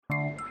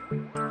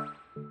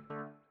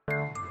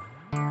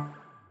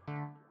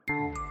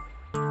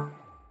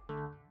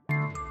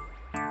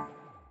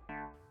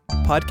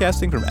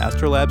Podcasting from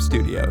Astrolab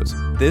Studios,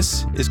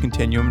 this is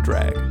Continuum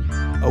Drag,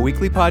 a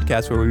weekly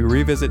podcast where we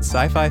revisit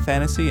sci-fi,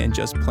 fantasy, and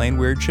just plain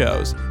weird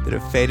shows that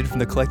have faded from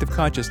the collective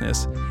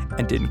consciousness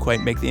and didn't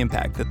quite make the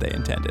impact that they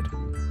intended.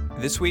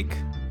 This week,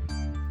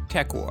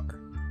 Tekwar,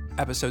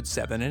 episodes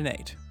 7 and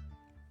 8.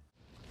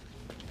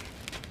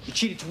 You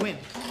cheated to win.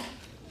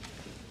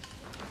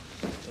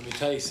 Let me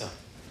tell you something.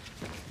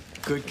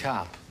 Good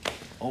cop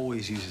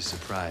always uses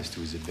surprise to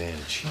his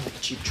advantage. Like a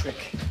cheap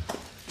trick.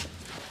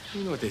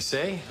 You know what they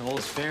say, all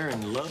is fair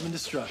in love and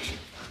destruction.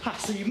 Ha,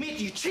 so you mean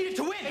you cheated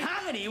to win,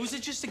 huh? It was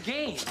just a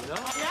game, you know?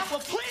 Yeah, well,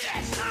 play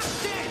that!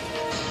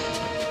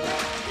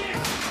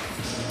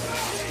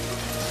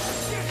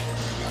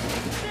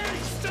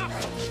 Stop,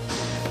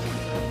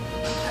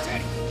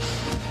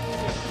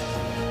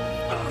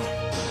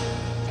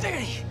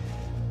 Danny!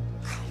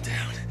 Calm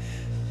down.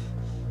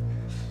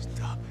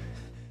 Stop.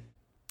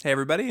 Hey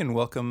everybody, and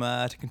welcome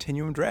to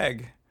Continuum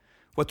Drag.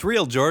 What's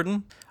real,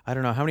 Jordan? I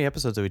don't know. How many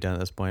episodes have we done at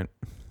this point?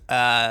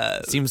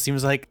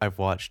 Seems like I've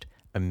watched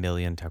a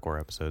million Tekwar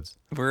episodes.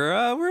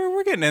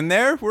 We're getting in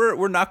there.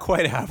 We're not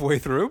quite halfway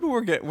through,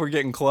 but we're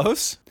getting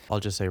close.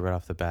 I'll just say right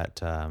off the bat,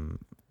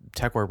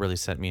 Tekwar really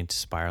sent me into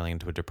spiraling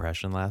into a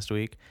depression last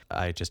week.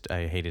 I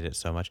hated it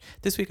so much.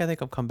 This week I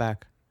think I'll come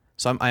back.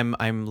 So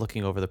I'm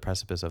looking over the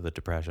precipice of the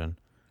depression.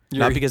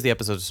 Not because the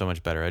episodes are so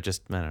much better. I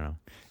don't know.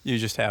 You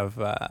just have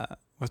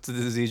what's the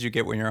disease you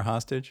get when you're a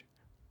hostage?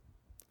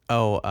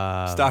 Oh,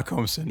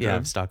 Stockholm syndrome.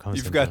 Yeah, Stockholm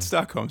syndrome. You've got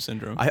Stockholm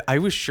syndrome. I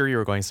was sure you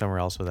were going somewhere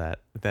else with that.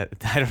 That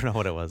I don't know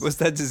what it was. What's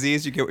that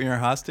disease you get when you're a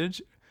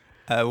hostage?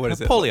 What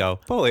is it?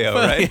 Polio. Polio,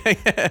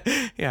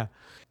 right? Yeah.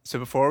 So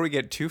before we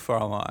get too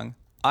far along,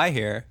 I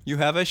hear you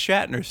have a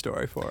Shatner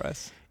story for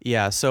us.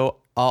 Yeah. So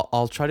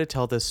I'll try to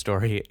tell this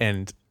story,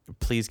 and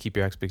please keep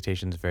your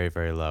expectations very,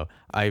 very low.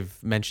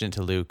 I've mentioned it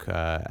to Luke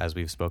as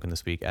we've spoken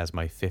this week as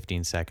my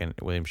 15-second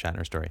William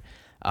Shatner story.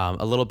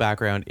 A little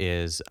background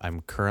is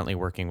I'm currently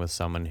working with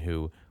someone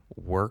who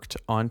worked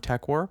on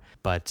Tekwar,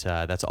 but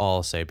that's all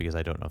I'll say because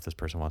I don't know if this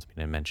person wants me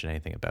to mention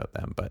anything about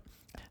them. But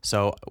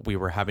so we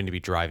were having to be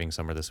driving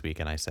somewhere this week,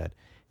 and I said,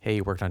 "Hey,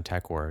 you worked on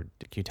Tekwar.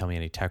 Can you tell me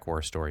any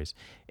Tekwar stories?"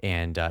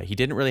 And he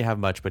didn't really have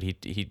much, but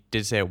he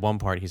did say at one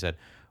part, he said,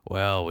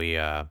 "Well, we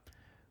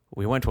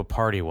went to a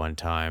party one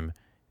time,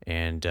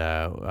 and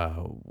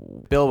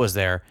Bill was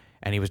there."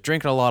 And he was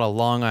drinking a lot of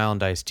Long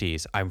Island iced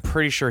teas. I'm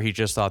pretty sure he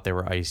just thought they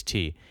were iced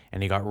tea.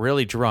 And he got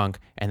really drunk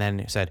and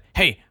then said,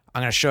 "Hey,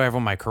 I'm going to show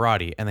everyone my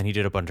karate." And then he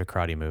did a bunch of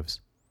karate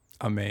moves.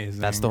 Amazing.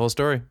 That's the whole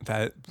story.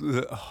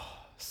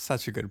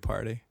 Such a good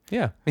party.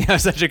 Yeah. Yeah,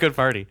 such a good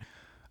party.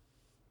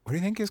 What do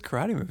you think his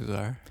karate moves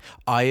are?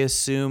 I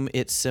assume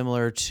it's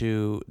similar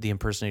to the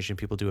impersonation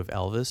people do of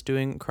Elvis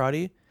doing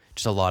karate.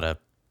 Just a lot of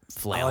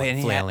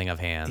flailing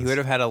of hands. He would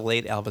have had a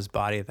late Elvis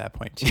body at that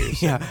point too.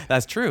 So yeah,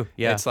 that's true.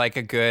 Yeah, it's like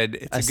a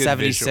good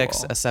 76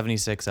 visual. A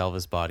 76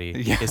 Elvis body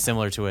is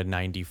similar to a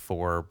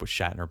 94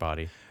 Shatner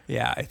body.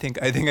 Yeah, I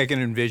think I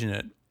can envision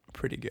it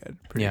pretty good.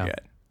 Pretty good.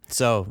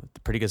 So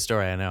pretty good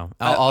story. I know.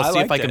 I'll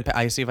see if I can.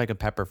 I see if I can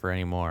pepper for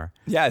any more.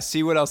 Yeah,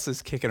 see what else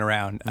is kicking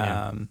around.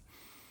 Yeah.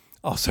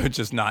 Also,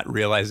 just not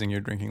realizing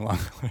you're drinking Long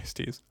Island iced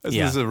teas. This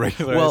is a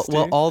regular well, iced tea.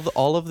 Well,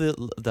 all of the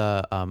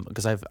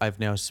because I've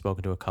now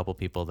spoken to a couple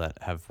people that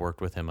have worked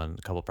with him on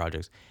a couple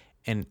projects,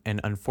 and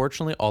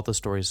unfortunately, all the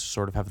stories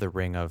sort of have the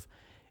ring of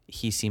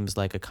he seems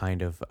like a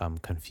kind of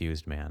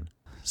confused man.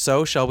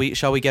 So shall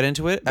we get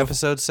into it?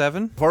 Episode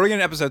 7. Before we get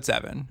into episode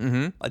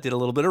 7, I did a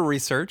little bit of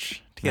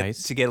research to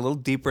get a little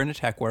deeper into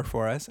Tekwar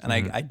for us, and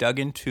I dug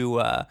into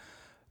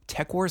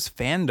Tekwar's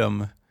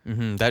fandom.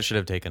 Mm-hmm. That should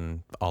have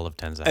taken all of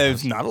 10 seconds.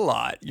 It's not a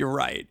lot. You're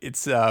right.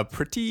 It's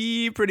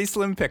pretty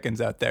slim pickings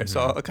out there.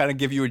 So I'll kind of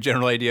give you a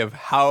general idea of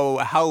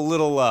how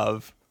little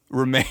love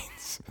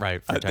remains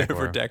right for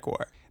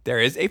Tekwar. There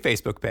is a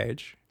Facebook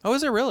page. Oh,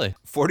 is it really?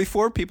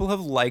 44 people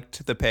have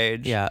liked the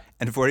page. Yeah.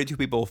 And 42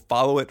 people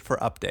follow it for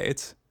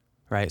updates.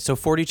 Right. So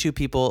 42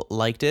 people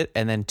liked it,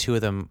 and then 2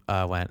 of them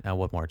went,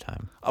 one more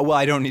time. Well,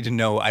 I don't need to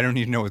know. I don't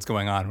need to know what's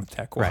going on with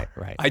Tekwar.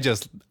 Right. I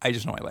just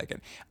know I like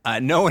it.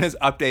 No one has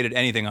updated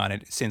anything on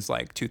it since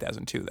like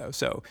 2002, though.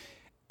 So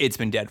it's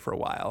been dead for a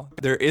while.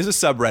 There is a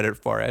subreddit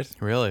for it.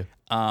 Really?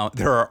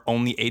 There are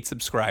only 8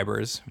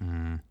 subscribers.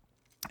 And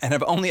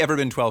have only ever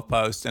been 12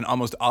 posts, and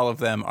almost all of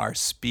them are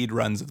speed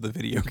runs of the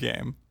video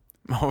game.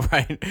 All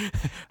right.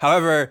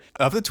 However,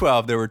 of the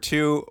 12, there were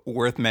 2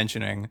 worth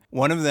mentioning.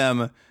 One of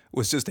them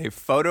was just a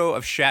photo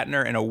of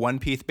Shatner in a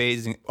one-piece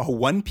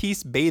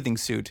bathing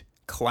suit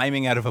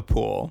climbing out of a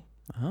pool.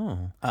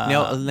 Oh.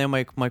 Now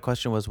my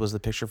question was the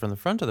picture from the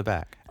front or the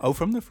back? Oh,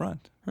 from the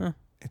front. Huh.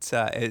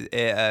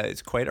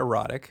 It's quite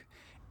erotic.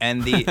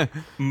 And the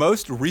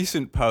most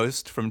recent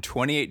post from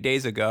 28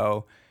 days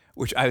ago,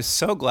 which I was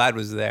so glad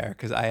was there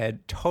because I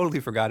had totally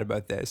forgot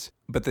about this.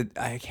 But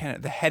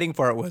the heading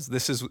for it was,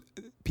 "This is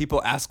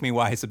people ask me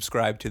why I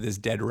subscribe to this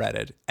dead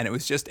Reddit," and it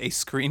was just a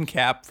screen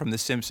cap from The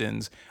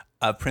Simpsons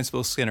of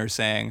Principal Skinner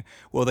saying,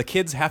 well, the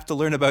kids have to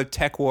learn about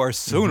Tekwar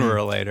sooner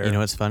or later. You know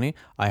what's funny?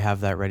 I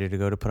have that ready to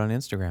go to put on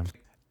Instagram.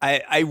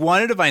 I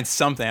wanted to find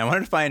something. I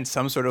wanted to find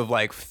some sort of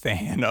like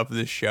fan of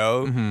the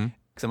show.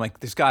 Because I'm like,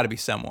 there's got to be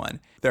someone.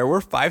 There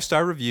were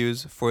 5-star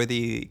reviews for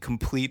the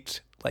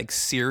complete like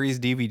series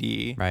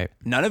DVD. Right.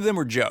 None of them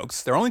were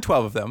jokes. There are only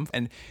 12 of them.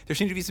 And there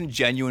seemed to be some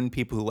genuine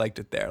people who liked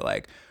it there.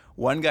 Like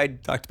one guy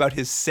talked about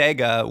his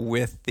Sega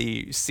with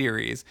the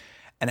series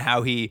and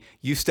how he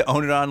used to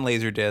own it on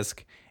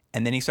Laserdisc.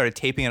 And then he started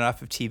taping it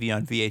off of TV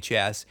on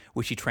VHS,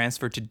 which he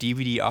transferred to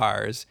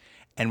DVD-Rs.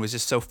 And was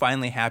just so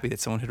finally happy that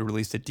someone had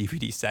released a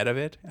DVD set of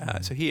it.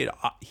 So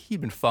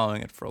he'd been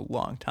following it for a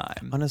long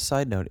time. On a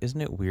side note, isn't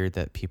it weird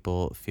that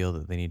people feel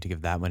that they need to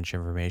give that much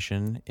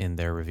information in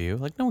their review?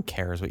 Like, no one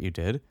cares what you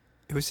did.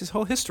 It was his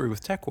whole history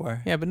with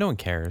Tekwar. Yeah, but no one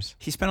cares.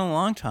 He spent a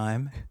long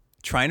time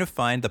trying to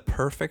find the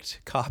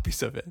perfect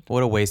copies of it.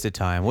 What a waste of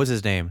time. What's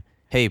his name?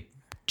 Hey,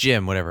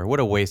 Jim, whatever.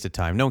 What a waste of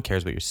time. No one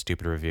cares about your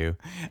stupid review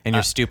and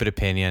your stupid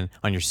opinion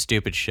on your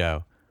stupid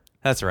show.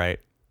 That's right.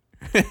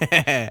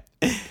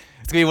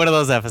 It's going to be one of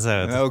those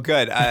episodes. Oh,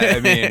 good. I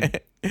mean,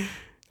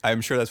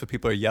 I'm sure that's what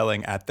people are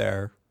yelling at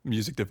their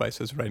music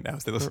devices right now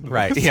as they listen to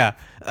Right, this. yeah.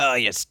 Oh,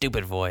 your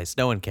stupid voice.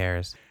 No one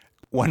cares.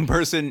 One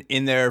person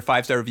in their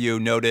 5-star review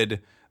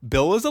noted,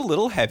 Bill was a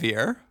little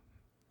heavier,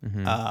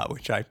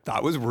 which I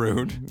thought was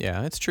rude.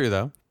 Yeah, it's true,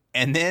 though.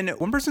 And then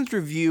one person's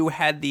review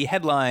had the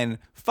headline,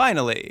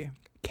 finally,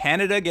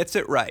 Canada gets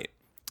it right.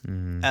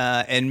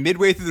 And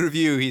midway through the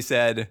review, he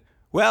said,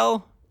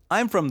 well,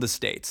 I'm from the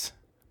States,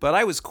 but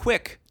I was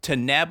quick to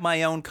nab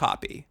my own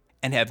copy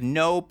and have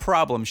no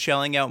problem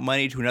shelling out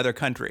money to another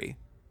country,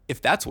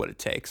 if that's what it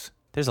takes.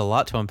 There's a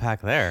lot to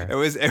unpack there.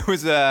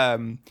 There's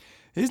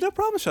no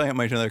problem shelling out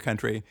money to another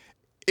country,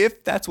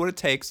 if that's what it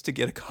takes to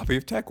get a copy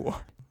of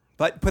Tekwar.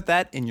 But put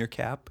that in your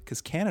cap,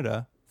 because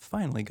Canada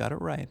finally got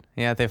it right.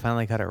 Yeah, they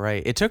finally got it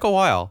right. It took a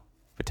while,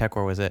 but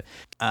Tekwar was it.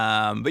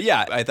 But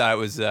yeah, I thought it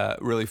was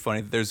really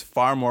funny that there's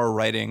far more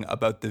writing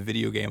about the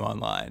video game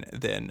online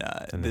than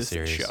this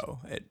series. show.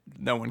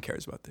 No one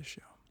cares about this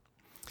show.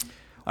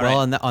 All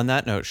right. On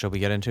that note, shall we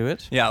get into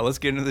it? Yeah, let's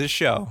get into this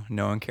show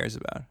no one cares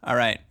about. All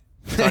right.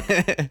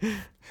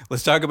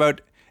 Let's talk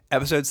about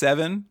episode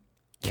 7,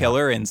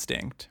 Killer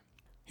Instinct.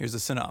 Here's the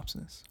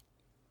synopsis.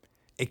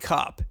 A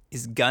cop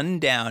is gunned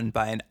down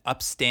by an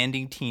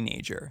upstanding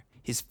teenager.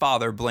 His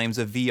father blames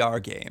a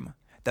VR game.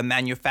 The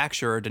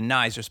manufacturer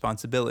denies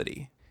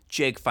responsibility.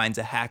 Jake finds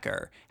a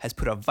hacker has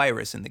put a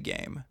virus in the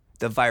game.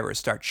 The virus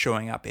starts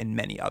showing up in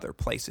many other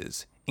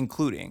places,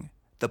 including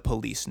the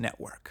police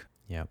network.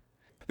 Yep.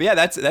 But yeah,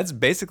 that's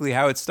basically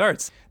how it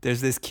starts.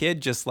 There's this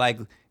kid just like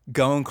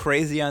going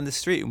crazy on the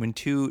street. When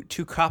two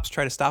cops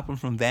try to stop him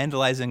from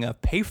vandalizing a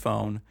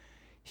payphone,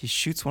 he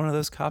shoots one of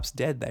those cops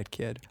dead, that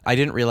kid. I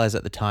didn't realize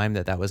at the time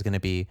that was going to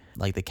be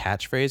like the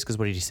catchphrase, because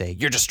what did he say?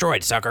 You're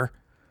destroyed, sucker.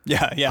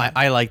 Yeah.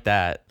 I like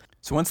that.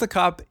 So once the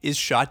cop is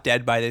shot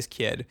dead by this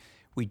kid,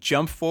 we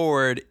jump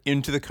forward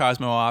into the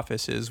Cosmo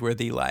offices where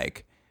the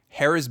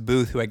Harris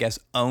Booth, who I guess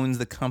owns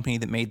the company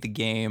that made the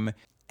game,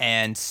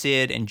 and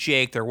Sid and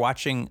Jake, they're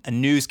watching a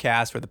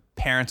newscast where the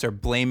parents are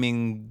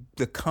blaming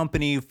the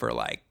company for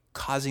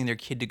causing their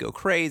kid to go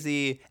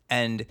crazy.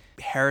 And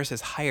Harris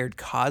has hired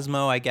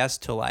Cosmo, I guess,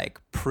 to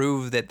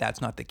prove that that's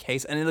not the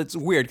case. And it's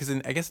weird because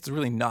I guess it's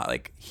really not.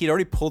 He'd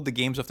already pulled the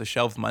games off the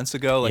shelf months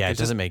ago. Yeah, it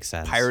doesn't make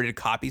sense. Pirated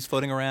copies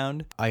floating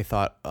around. I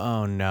thought,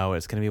 oh no,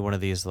 it's going to be one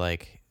of these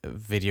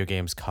video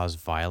games cause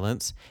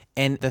violence.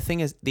 And the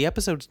thing is, the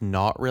episode's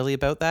not really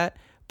about that,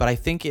 but I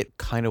think it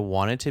kind of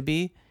wanted to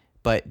be,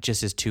 but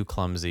just is too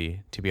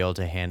clumsy to be able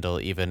to handle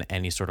even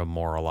any sort of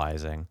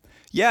moralizing.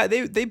 Yeah,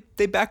 they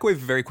back away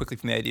very quickly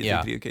from the idea Yeah.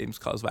 that video games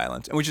cause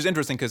violence, which is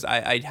interesting because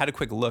I had a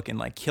quick look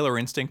and Killer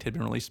Instinct had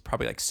been released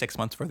probably 6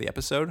 months before the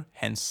episode,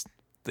 hence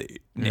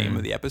the name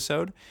of the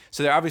episode.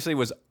 So there obviously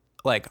was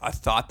a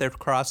thought that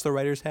crossed the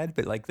writer's head,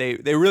 but they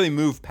really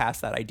moved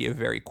past that idea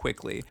very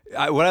quickly.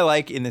 What I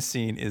like in this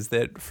scene is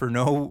that for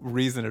no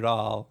reason at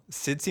all,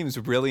 Sid seems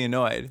really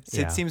annoyed.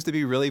 Sid Yeah. seems to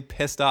be really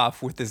pissed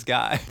off with this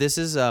guy. This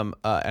is an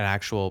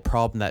actual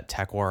problem that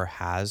Tekwar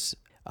has.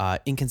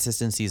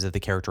 Inconsistencies of the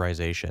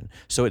characterization.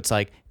 So it's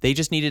they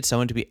just needed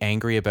someone to be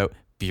angry about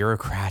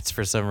bureaucrats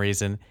for some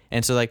reason.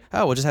 And so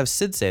we'll just have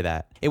Sid say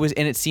that.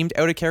 It seemed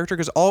out of character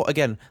because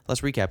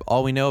let's recap.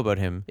 All we know about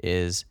him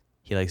is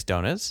he likes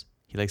donuts,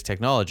 he likes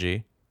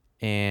technology,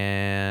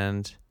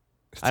 and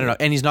I don't know.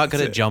 And he's not good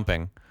at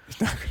jumping.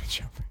 He's not good at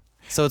jumping.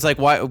 So it's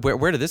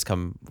where did this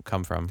come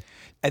from?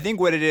 I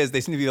think what it is,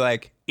 they seem to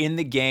be in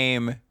the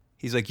game,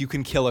 he's you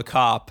can kill a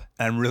cop,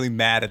 and I'm really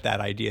mad at that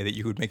idea that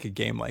you would make a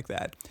game like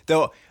that.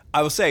 Though,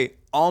 I will say,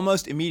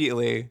 almost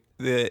immediately,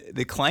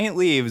 the client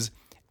leaves,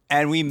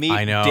 and we meet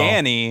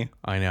Danny,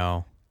 I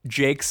know.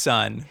 Jake's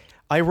son.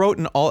 I wrote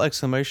an all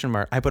exclamation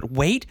mark. But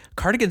wait,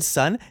 Cardigan's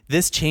son?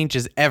 This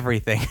changes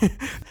everything.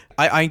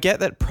 I get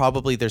that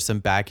probably there's some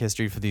back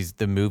history for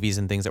the movies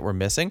and things that we're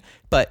missing,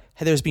 but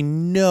there's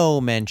been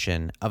no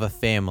mention of a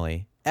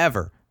family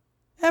ever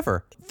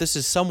ever. This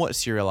is somewhat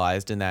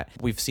serialized in that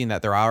we've seen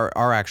that there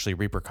are actually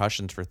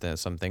repercussions for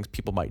some things.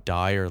 People might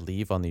die or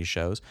leave on these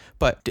shows.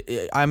 But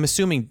I'm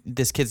assuming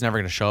this kid's never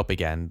going to show up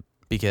again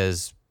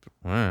because...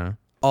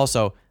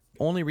 Also,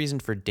 only reason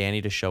for Danny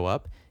to show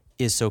up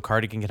is so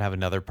Cardigan can have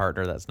another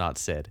partner that's not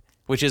Sid.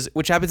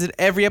 Which happens in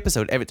every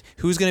episode.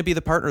 Who's going to be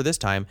the partner this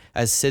time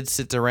as Sid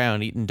sits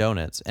around eating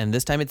donuts? And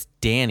this time it's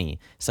Danny,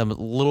 some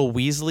little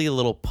Weasley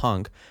little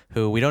punk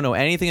who we don't know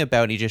anything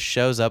about. And he just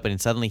shows up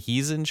and suddenly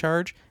he's in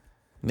charge.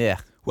 Yeah.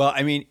 Well,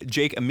 I mean,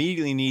 Jake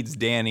immediately needs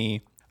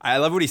Danny. I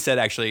love what he said,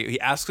 actually. He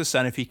asks his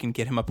son if he can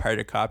get him a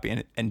pirated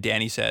copy. And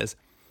Danny says,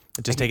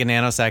 just take a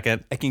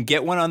nanosecond. I can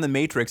get one on the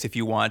Matrix if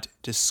you want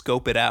to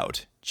scope it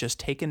out. Just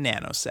take a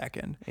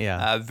nanosecond.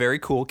 Yeah. Very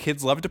cool.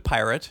 Kids love to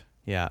pirate.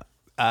 Yeah.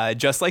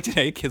 Just like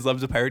today, kids love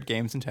to pirate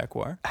games in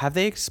Tekwar. Have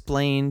they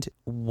explained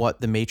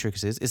what the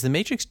Matrix is? Is the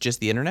Matrix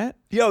just the internet?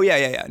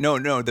 Yeah.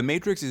 No. The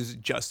Matrix is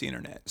just the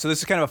internet. So this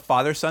is kind of a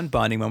father-son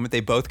bonding moment. They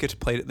both get to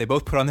play. They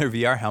both put on their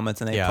VR helmets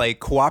and they play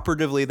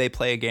cooperatively. They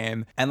play a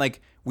game, and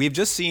like we've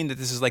just seen that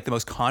this is like the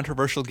most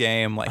controversial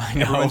game. Like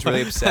everyone's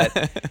really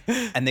upset,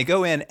 and they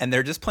go in and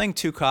they're just playing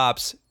two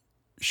cops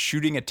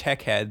shooting at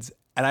tech heads.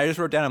 And I just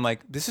wrote down, I'm like,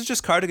 this is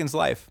just Cardigan's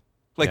life.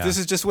 Like, this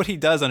is just what he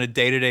does on a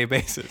day-to-day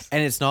basis.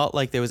 And it's not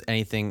like there was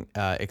anything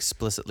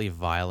explicitly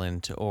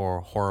violent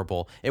or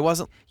horrible. It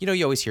wasn't,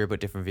 you always hear about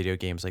different video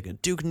games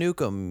like Duke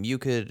Nukem. You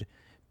could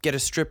get a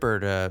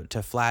stripper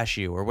to flash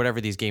you or whatever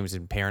these games,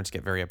 and parents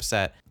get very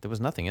upset. There was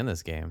nothing in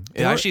this game.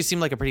 It actually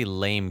seemed like a pretty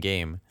lame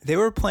game. They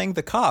were playing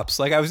the cops.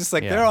 Like, I was just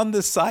like, they're on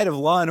the side of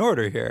law and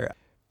order here.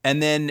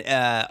 And then...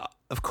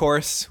 of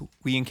course,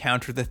 we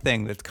encounter the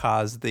thing that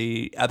caused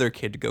the other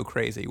kid to go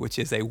crazy, which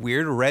is a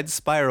weird red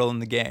spiral in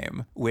the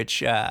game,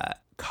 which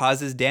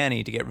causes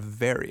Danny to get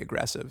very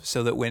aggressive.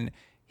 So that when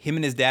him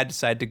and his dad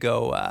decide to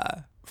go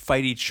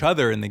fight each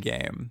other in the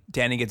game,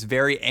 Danny gets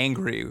very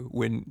angry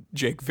when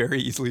Jake very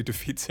easily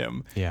defeats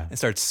him and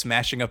starts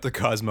smashing up the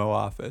Cosmo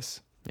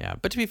office. Yeah,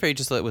 but to be fair, he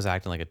just was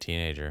acting like a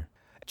teenager.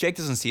 Jake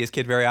doesn't see his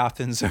kid very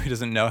often, so he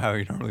doesn't know how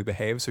he normally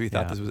behaves. So he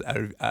thought this was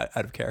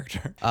out of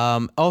character.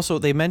 Also,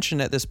 they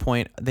mentioned at this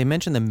point, the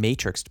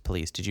Matrix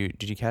police. Did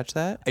you catch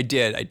that? I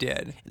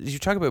did. You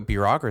talk about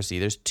bureaucracy.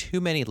 There's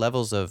too many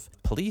levels of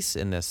police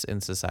in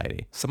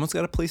society. Someone's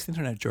got to police the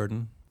internet,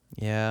 Jordan.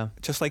 Yeah.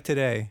 Just like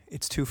today,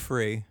 it's too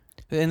free.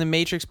 And the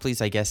Matrix police,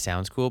 I guess,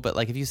 sounds cool, but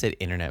like if you said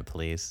internet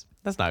police,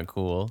 that's not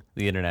cool.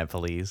 The internet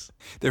police.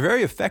 They're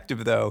very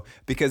effective, though,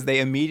 because they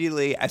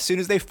immediately, as soon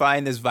as they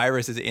find this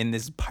virus is in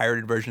this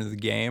pirated version of the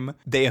game,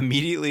 they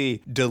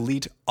immediately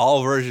delete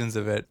all versions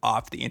of it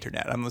off the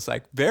internet. I'm just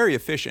like, very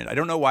efficient. I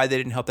don't know why they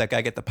didn't help that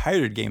guy get the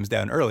pirated games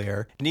down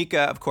earlier.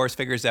 Nika, of course,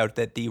 figures out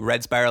that the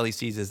red spiral he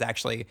sees is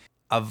actually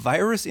a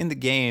virus in the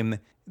game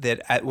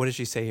that, what does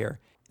she say here?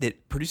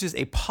 That produces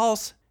a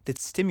pulse that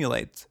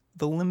stimulates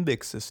the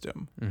limbic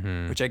system,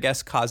 which I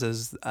guess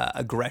causes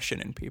aggression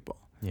in people.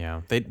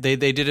 Yeah, they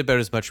did about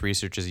as much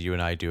research as you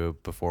and I do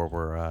before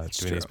we're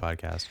doing this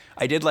podcast.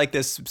 I did like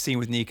this scene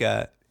with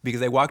Nika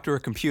because they walked to her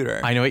computer.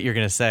 I know what you're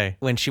going to say.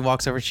 When she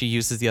walks over, she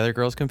uses the other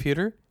girl's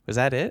computer. Was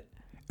that it?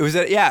 Was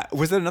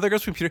that another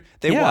girl's computer?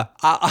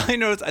 I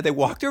noticed they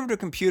walked over to a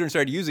computer and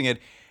started using it.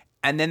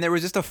 And then there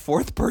was just a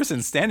fourth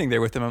person standing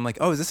there with them. I'm like,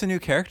 oh, is this a new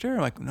character?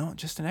 I'm like, no,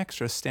 just an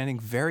extra standing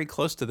very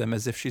close to them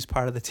as if she's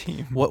part of the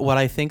team. What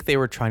I think they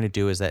were trying to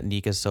do is that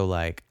Nika's so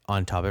like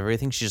on top of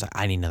everything. She's just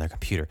like, I need another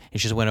computer.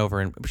 And she just went over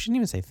and she didn't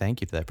even say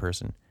thank you to that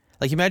person.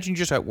 Like imagine you're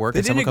just at work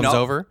and someone comes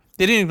over.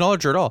 They didn't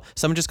acknowledge her at all.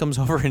 Someone just comes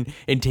over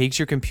and takes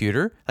your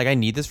computer. Like, I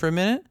need this for a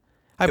minute.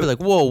 I'd be like,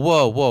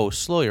 whoa,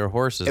 slow your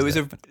horses.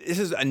 This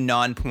is a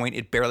non-point.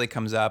 It barely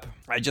comes up.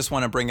 I just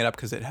want to bring it up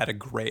because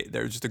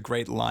there's just a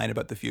great line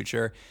about the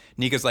future.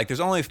 Nika's like, there's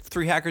only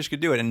 3 hackers who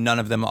could do it, and none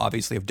of them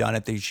obviously have done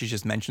it. She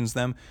just mentions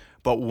them.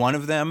 But one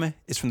of them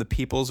is from the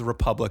People's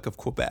Republic of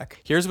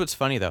Quebec. Here's what's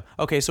funny, though.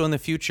 Okay, so in the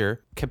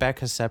future, Quebec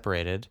has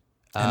separated.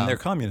 And they're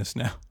communists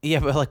now. Yeah,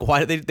 but like,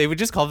 why they would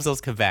just call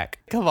themselves Quebec?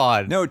 Come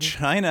on. No,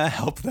 China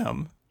helped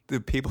them. The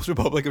People's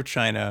Republic of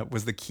China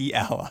was the key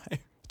ally.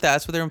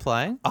 That's what they're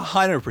implying?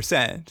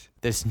 100%.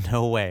 There's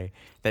no way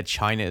that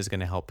China is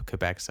going to help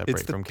Quebec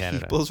separate from Canada.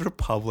 It's the People's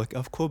Republic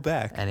of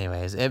Quebec.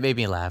 Anyways, it made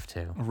me laugh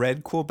too.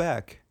 Red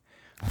Quebec.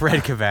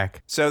 Red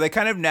Quebec. So they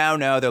kind of now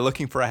know they're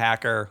looking for a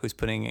hacker who's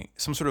putting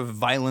some sort of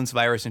violence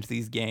virus into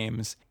these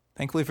games.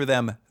 Thankfully for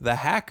them, the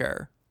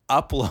hacker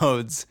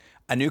uploads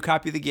a new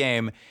copy of the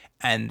game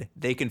and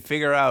they can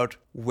figure out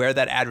where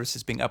that address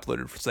is being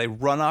uploaded. So they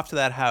run off to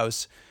that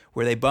house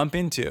where they bump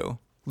into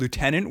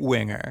Lieutenant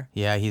Winger.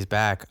 Yeah, he's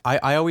back.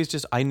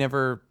 I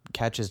never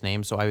catch his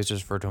name, so I always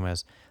just refer to him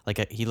as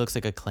he looks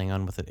like a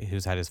Klingon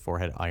who's had his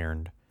forehead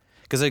ironed.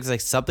 Because it's like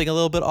something a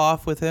little bit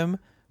off with him,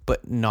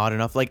 but not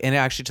enough. And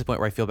actually to the point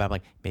where I feel bad, I'm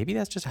like, maybe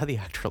that's just how the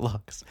actor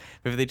looks.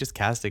 Maybe they just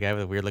cast a guy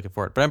with a weird looking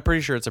forehead. But I'm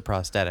pretty sure it's a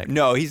prosthetic.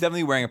 No, he's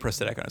definitely wearing a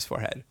prosthetic on his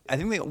forehead. I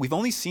think we've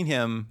only seen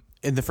him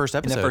in the first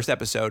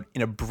episode.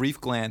 In a brief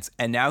glance,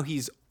 and now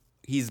he's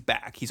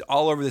back. He's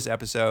all over this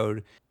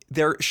episode.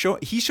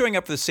 he's showing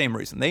up for the same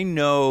reason. They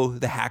know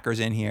the hacker's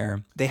in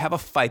here. They have a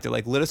fight. They're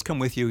like, let us come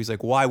with you. He's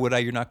like, why would I?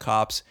 You're not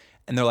cops.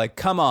 And they're like,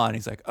 come on.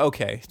 He's like,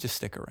 okay, just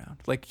stick around.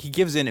 Like, he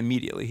gives in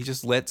immediately. He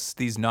just lets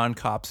these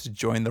non-cops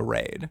join the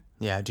raid.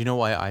 Yeah. Do you know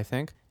why I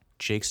think?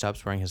 Jake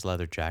stops wearing his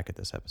leather jacket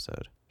this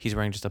episode. He's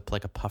wearing just a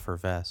puffer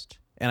vest.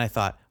 And I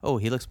thought, oh,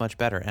 he looks much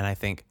better. And I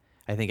think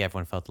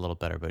everyone felt a little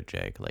better about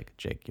Jake. Like,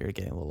 Jake, you're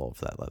getting a little old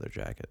for that leather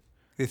jacket.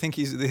 They think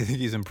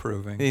he's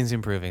improving. He's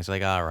improving. It's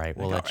like, all right,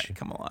 we'll like, let you.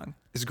 Come along.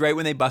 It's great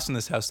when they bust in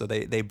this house, though.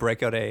 They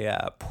break out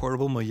a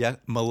portable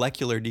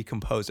molecular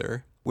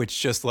decomposer, which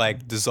just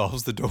like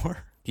dissolves the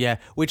door. Yeah,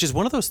 which is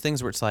one of those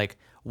things where it's like,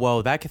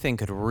 whoa, that thing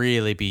could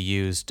really be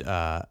used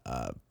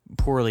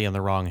poorly in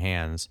the wrong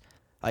hands.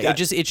 It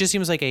just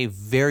seems like a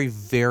very,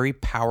 very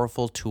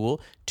powerful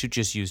tool to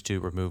just use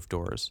to remove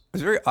doors. It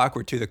was very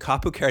awkward too. The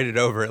cop who carried it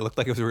over, it looked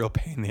like it was a real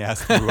pain in the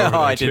ass to move over.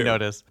 I didn't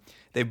notice.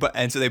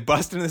 So they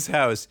bust into this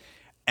house,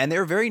 and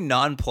they're very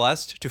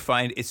nonplussed to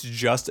find it's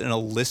just an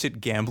illicit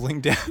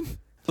gambling den.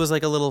 It was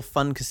like a little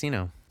fun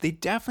casino. They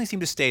definitely seem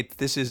to state that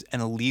this is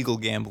an illegal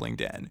gambling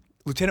den.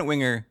 Lieutenant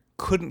Winger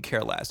couldn't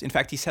care less. In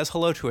fact, he says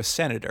hello to a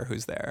senator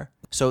who's there.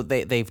 So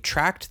they've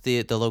tracked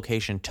the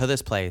location to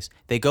this place.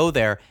 They go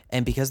there,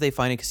 and because they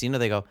find a casino,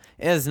 they go,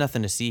 there's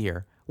nothing to see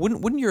here.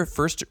 Wouldn't your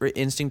first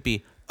instinct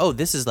be, oh,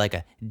 this is like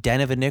a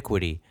den of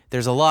iniquity.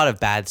 There's a lot of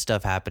bad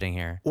stuff happening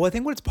here. Well, I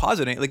think what it's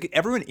positing, like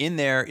everyone in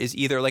there is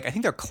either like, I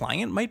think their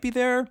client might be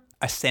there,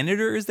 a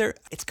senator is there.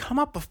 It's come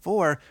up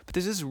before, but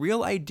there's this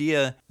real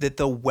idea that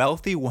the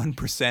wealthy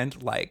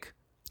 1% like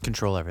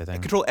control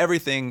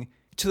everything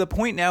to the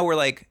point now where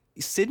like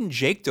Sid and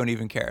Jake don't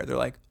even care. They're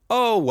like,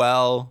 oh,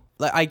 well.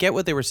 Like, I get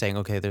what they were saying.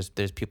 Okay, there's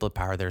people of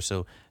power there,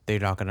 so they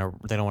don't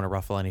want to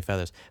ruffle any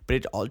feathers. But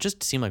it all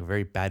just seemed like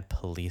very bad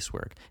police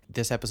work.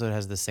 This episode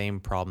has the same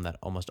problem that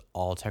almost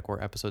all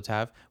Tekwar episodes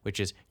have, which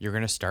is you're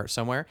going to start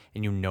somewhere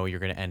and you know you're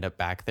going to end up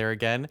back there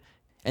again.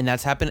 And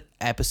that's happened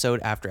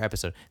episode after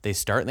episode. They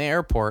start in the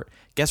airport.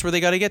 Guess where they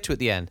got to get to at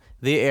the end?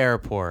 The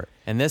airport.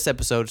 And this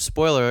episode,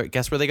 spoiler,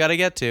 guess where they got to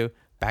get to?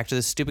 Back to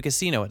the stupid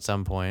casino at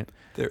some point.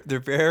 They're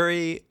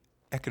very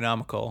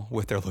economical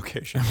with their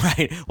location.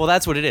 Right. Well,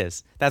 that's what it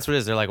is.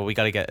 They're like, well, we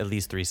got to get at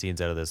least 3 scenes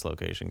out of this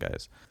location,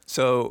 guys.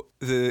 So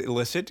the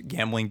illicit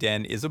gambling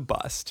den is a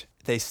bust.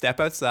 They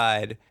step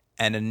outside,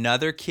 and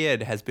another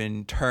kid has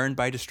been turned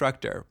by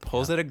Destructor,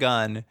 pulls out a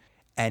gun,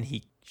 and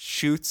he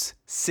shoots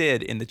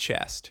Sid in the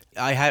chest.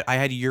 I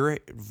had your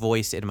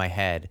voice in my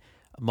head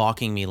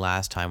mocking me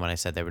last time when I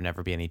said there would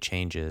never be any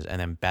changes, and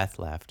then Beth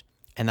left.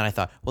 And then I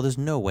thought, well, there's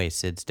no way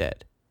Sid's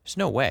dead. There's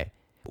no way.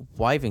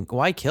 Why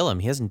kill him?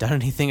 He hasn't done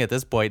anything at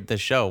this point, the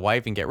show. Why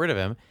even get rid of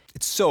him?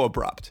 It's so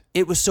abrupt.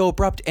 It was so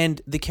abrupt,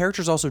 and the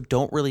characters also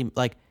don't really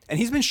like. And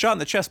he's been shot in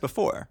the chest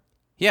before.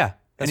 Yeah,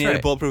 and he had a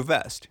bulletproof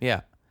vest.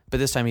 Yeah,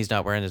 but this time he's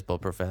not wearing his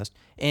bulletproof vest,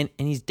 and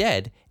he's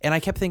dead. And I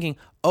kept thinking,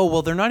 oh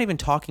well, they're not even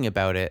talking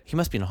about it. He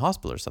must be in a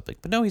hospital or something.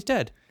 But no, he's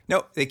dead.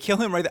 No, they kill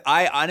him right there.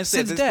 I honestly,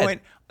 Sid's at this dead.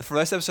 point, for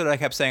this episode, I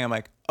kept saying, I'm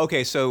like,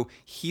 okay, so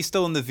he's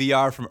still in the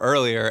VR from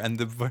earlier, and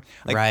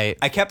right.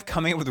 I kept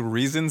coming up with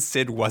reasons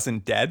Sid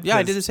wasn't dead. Yeah,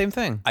 I did the same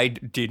thing. I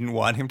didn't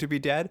want him to be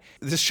dead.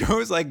 The show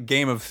is like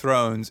Game of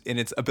Thrones in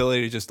its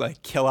ability to just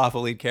like kill off a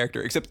lead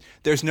character, except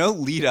there's no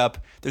lead up.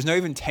 There's no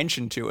even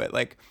tension to it.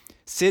 Like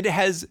Sid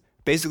has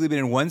basically been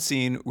in one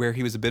scene where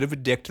he was a bit of a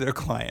dick to their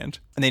client,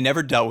 and they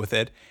never dealt with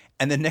it.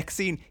 And the next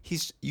scene,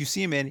 you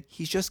see him in,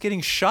 he's just getting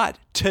shot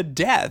to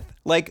death.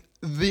 Like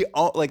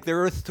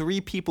there are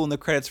 3 people in the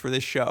credits for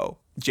this show: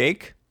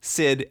 Jake,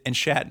 Sid, and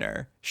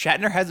Shatner.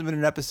 Shatner hasn't been in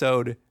an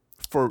episode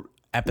for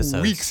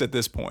weeks at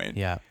this point.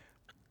 Yeah.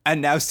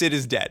 And now Sid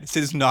is dead.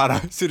 Sid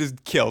is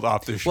killed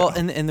off the show. Well,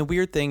 and the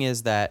weird thing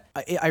is that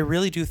I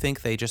really do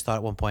think they just thought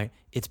at one point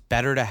it's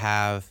better to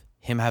have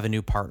him have a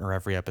new partner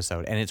every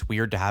episode, and it's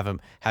weird to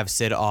have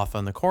Sid off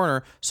on the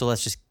corner. So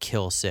let's just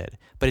kill Sid.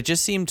 But it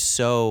just seemed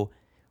so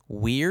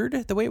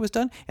weird the way it was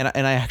done, and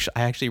I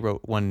actually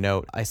wrote one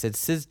note. I said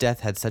Sid's death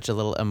had such a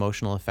little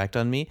emotional effect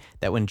on me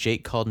that when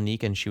Jake called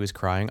Neek and she was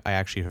crying, I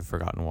actually have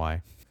forgotten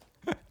why.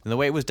 And the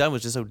way it was done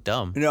was just so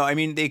dumb. No, I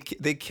mean they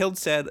killed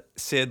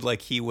Sid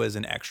like he was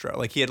an extra,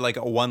 like he had like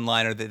a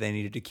one-liner that they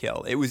needed to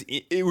kill. It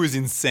was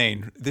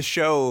insane. The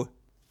show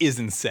is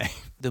insane.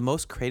 The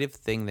most creative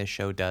thing this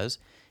show does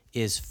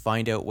is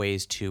find out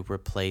ways to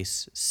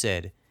replace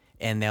Sid,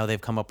 and now they've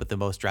come up with the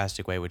most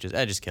drastic way, which is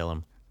just kill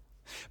him.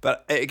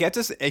 But it gets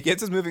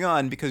us moving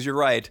on, because you're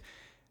right.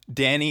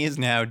 Danny is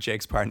now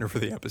Jake's partner for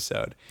the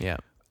episode. Yeah.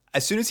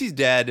 As soon as he's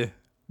dead,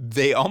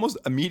 they almost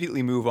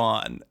immediately move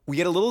on. We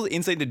get a little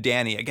insight into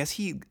Danny. I guess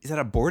he is at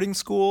a boarding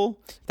school.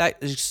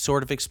 That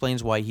sort of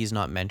explains why he's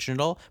not mentioned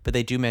at all, but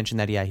they do mention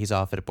that, yeah, he's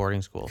off at a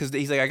boarding school. Because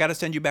he's like, I got to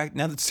send you back.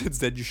 Now that Sid's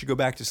dead, you should go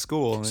back to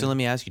school. So let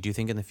me ask you, do you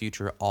think in the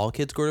future all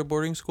kids go to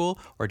boarding school,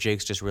 or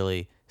Jake's just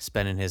really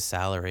spending his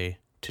salary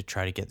to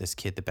try to get this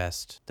kid the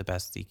best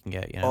he can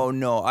get, you know? Oh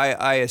no,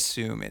 I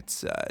assume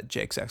it's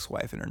Jake's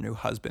ex-wife and her new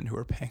husband who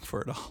are paying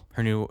for it all.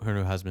 Her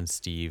new husband,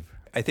 Steve.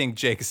 I think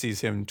Jake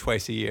sees him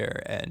twice a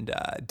year and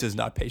does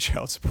not pay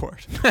child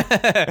support.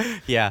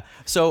 Yeah.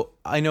 So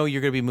I know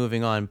you're going to be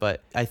moving on,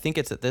 but I think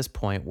it's at this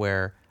point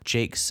where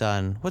Jake's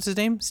son, what's his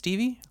name?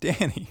 Stevie?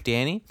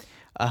 Danny.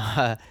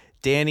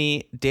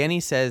 Danny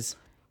says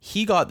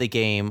he got the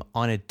game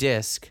on a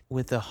disc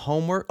with the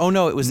homework. Oh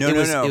no, it was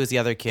the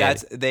other kid.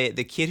 That's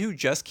the kid who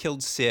just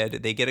killed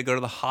Sid. They get to go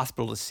to the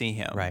hospital to see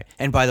him. Right.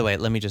 And by the way,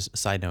 let me just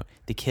side note: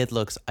 the kid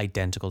looks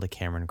identical to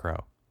Cameron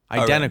Crowe.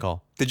 All Identical.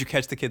 right. Did you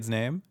catch the kid's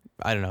name?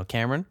 I don't know,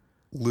 Cameron.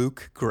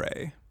 Luke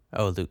Gray.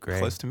 Oh, Luke Gray.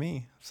 Close to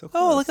me. So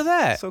close. Oh, look at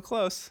that. So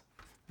close.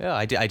 Yeah,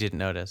 I didn't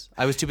notice.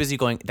 I was too busy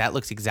going, that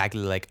looks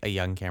exactly like a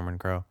young Cameron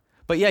Crowe.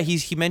 But yeah,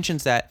 he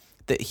mentions that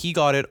he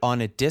got it on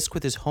a disc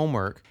with his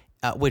homework,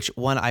 which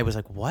one I was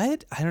like,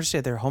 what? I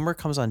understand their homework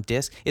comes on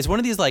disc. It's one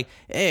of these like,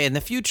 hey, in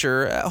the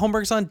future,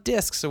 homework's on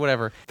discs or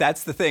whatever.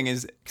 That's the thing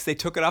is because they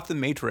took it off the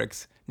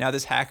Matrix. Now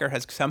this hacker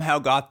has somehow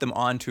got them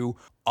onto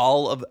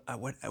all of,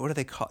 what do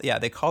they call? Yeah,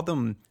 they call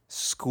them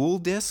school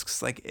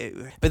discs.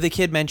 But the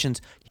kid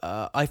mentions,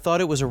 I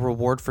thought it was a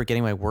reward for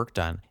getting my work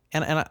done.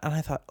 And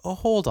I thought, oh,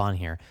 hold on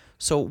here.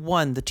 So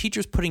one, the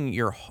teacher's putting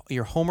your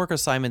homework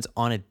assignments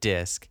on a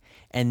disc,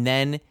 and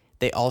then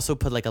they also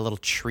put like a little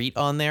treat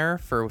on there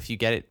for if you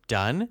get it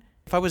done.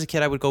 If I was a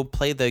kid, I would go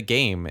play the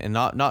game and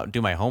not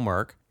do my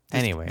homework.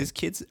 Anyway. This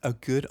kid's a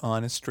good,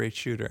 honest, straight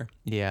shooter.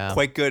 Yeah.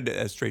 Quite good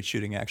at straight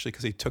shooting, actually,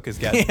 because he took his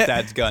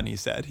dad's gun, he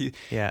said.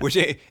 Which,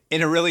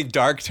 in a really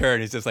dark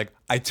turn, he's just like,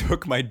 I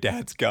took my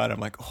dad's gun. I'm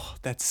like, oh,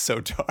 that's so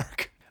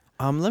dark.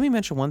 Let me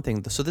mention one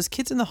thing. So this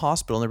kid's in the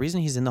hospital, and the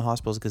reason he's in the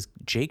hospital is because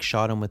Jake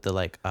shot him with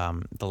the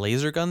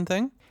laser gun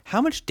thing.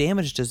 How much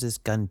damage does this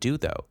gun do,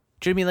 though?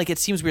 Do you know what I mean? Like, it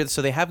seems weird.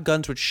 So they have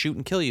guns which shoot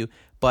and kill you,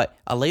 but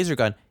a laser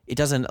gun, it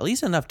does at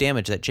least enough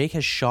damage that Jake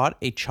has shot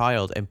a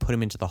child and put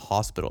him into the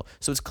hospital.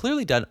 So it's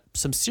clearly done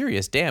some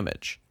serious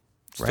damage,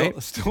 right?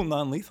 Still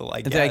non-lethal,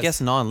 I guess. I guess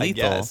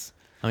non-lethal.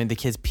 I mean, the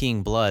kid's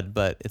peeing blood,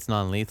 but it's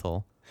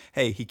non-lethal.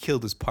 Hey, he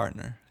killed his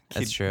partner.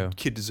 That's true.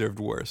 Kid deserved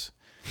worse.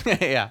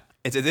 Yeah.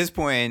 It's at this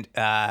point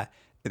that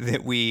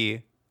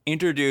we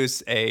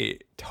introduce a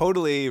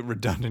totally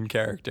redundant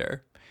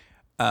character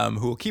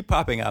who will keep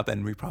popping up,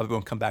 and we probably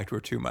won't come back to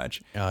her too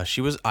much. I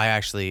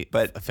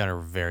found her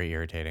very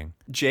irritating.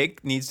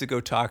 Jake needs to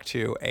go talk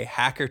to a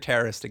hacker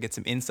terrorist to get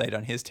some insight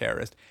on his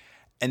terrorist,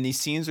 and these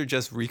scenes are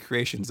just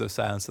recreations of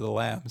Silence of the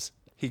Lambs.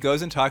 He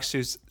goes and talks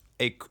to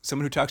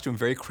someone who talks to him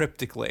very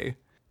cryptically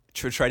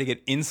to try to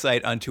get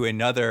insight onto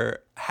another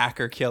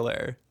hacker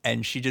killer,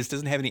 and she just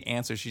doesn't have any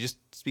answers. She just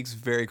speaks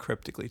very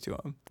cryptically to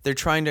him. They're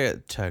trying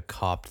to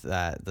cop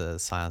the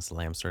Silence of the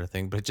Lambs sort of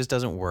thing, but it just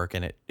doesn't work,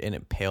 and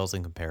it pales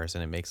in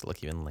comparison. It makes it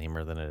look even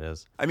lamer than it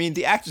is. I mean,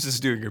 the actress is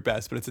doing her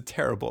best, but it's a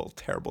terrible,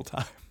 terrible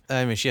time.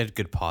 I mean, she had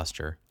good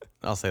posture.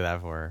 I'll say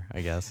that for her, I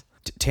guess.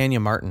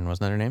 Tanya Martin,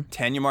 wasn't that her name?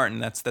 Tanya Martin,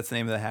 that's the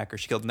name of the hacker.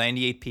 She killed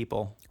 98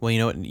 people. Well,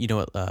 you know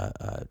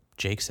what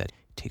Jake said?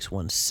 It takes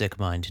one sick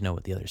mind to know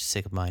what the other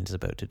sick mind is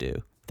about to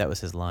do. That was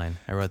his line.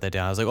 I wrote that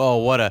down. I was like, oh,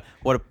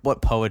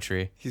 what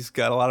poetry. He's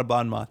got a lot of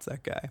bon mots,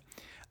 that guy.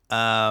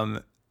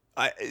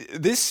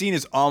 This scene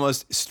is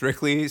almost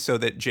strictly so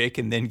that Jake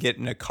can then get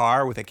in a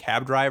car with a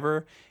cab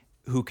driver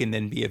who can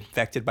then be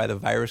infected by the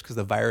virus because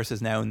the virus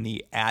is now in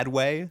the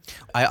adway.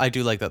 I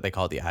do like that they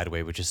call it the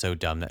adway, which is so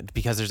dumb that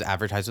because there's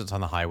advertisements on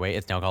the highway,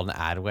 it's now called an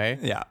adway.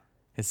 Yeah.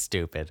 It's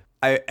stupid.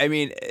 I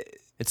mean,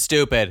 it's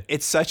stupid.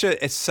 It's such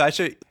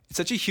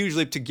a huge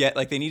leap to get.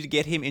 Like, they need to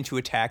get him into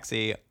a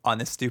taxi on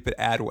this stupid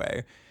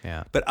adway.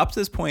 Yeah. But up to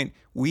this point,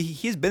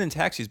 he's been in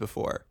taxis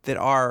before that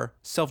are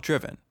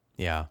self-driven.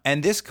 Yeah.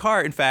 And this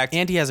car, in fact,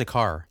 and he has a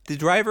car. The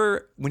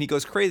driver, when he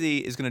goes crazy,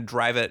 is going to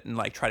drive it and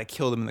like try to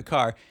kill them in the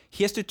car.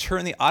 He has to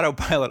turn the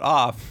autopilot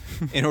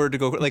off in order to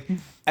go. Like,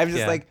 I'm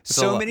just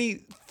so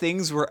many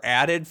things were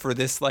added for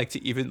this, like,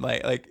 to even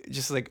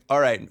all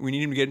right, we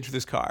need him to get into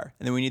this car,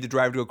 and then we need the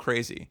driver to go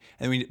crazy,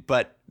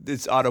 but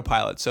it's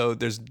autopilot, so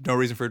there's no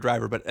reason for a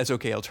driver. But that's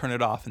okay. He'll turn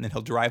it off, and then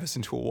he'll drive us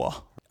into a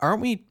wall.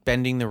 Aren't we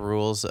bending the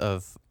rules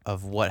of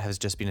what has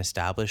just been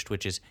established,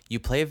 which is you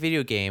play a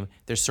video game,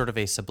 there's sort of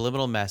a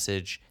subliminal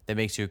message that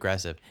makes you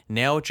aggressive.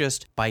 Now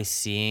just by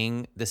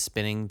seeing the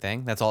spinning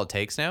thing, that's all it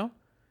takes now?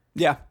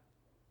 Yeah.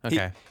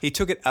 Okay. He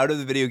took it out of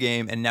the video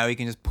game, and now he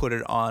can just put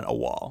it on a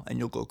wall, and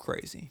you'll go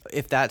crazy.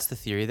 If that's the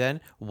theory,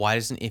 then why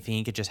doesn't, if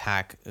he could just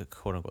hack,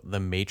 quote unquote, the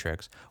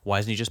Matrix, why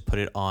doesn't he just put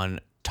it on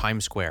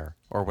Times Square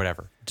or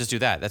whatever? Just do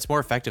that. That's more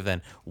effective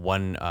than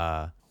one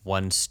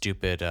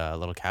stupid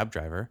little cab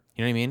driver.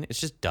 You know what I mean? It's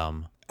just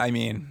dumb. I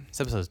mean,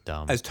 this episode's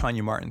dumb. As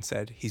Tanya Martin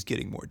said, he's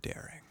getting more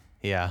daring.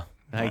 Yeah,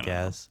 I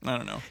guess. I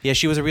don't know. Yeah,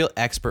 she was a real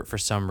expert for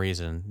some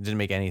reason. It didn't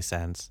make any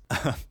sense.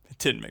 It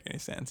didn't make any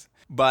sense.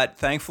 But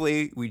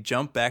thankfully, we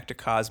jump back to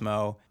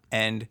Cosmo,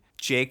 and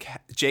Jake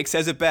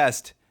says it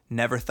best,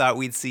 never thought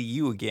we'd see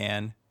you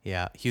again.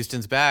 Yeah,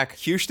 Houston's back.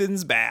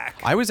 Houston's back.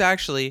 I was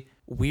actually,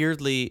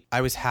 weirdly, I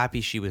was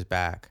happy she was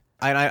back.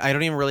 I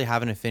don't even really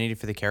have an affinity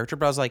for the character,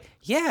 but I was like,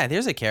 yeah,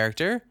 there's a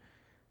character.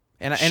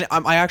 And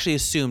I actually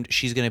assumed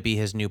she's going to be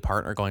his new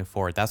partner going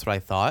forward. That's what I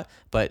thought.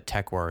 But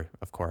Tekwar,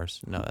 of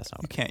course, no, that's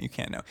not. You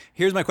can't know.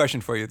 Here's my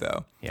question for you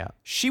though. Yeah.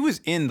 She was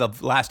in the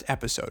last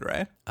episode,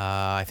 right?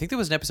 I think there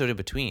was an episode in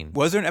between.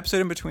 Was there an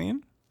episode in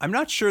between? I'm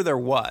not sure there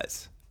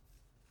was.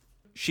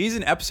 She's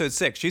in episode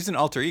 6. She's an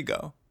alter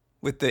ego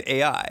with the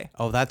AI.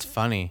 Oh, that's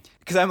funny.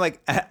 Because I'm like,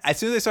 as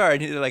soon as I saw her,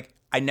 they're like,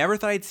 I never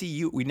thought I'd see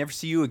you. We'd never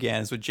see you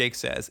again, is what Jake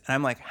says. And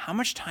I'm like, how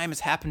much time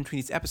has happened between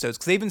these episodes?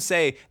 Because they even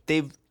say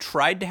they've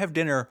tried to have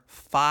dinner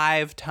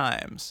 5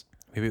 times.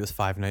 Maybe it was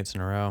 5 nights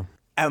in a row.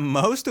 At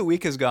most, a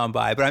week has gone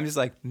by, but I'm just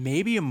like,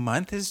 maybe a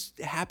month has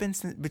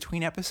happened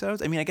between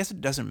episodes. I mean, I guess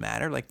it doesn't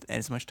matter, like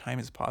as much time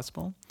as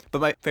possible.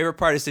 But my favorite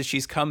part is that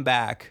she's come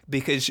back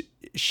because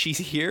she's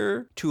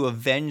here to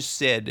avenge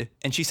Sid.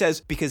 And she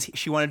says because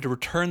she wanted to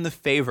return the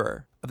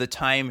favor of the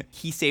time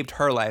he saved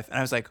her life. And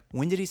I was like,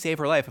 when did he save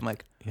her life? I'm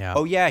like, yeah.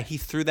 Oh yeah, he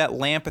threw that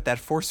lamp at that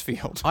force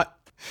field.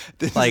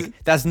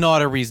 That's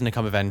not a reason to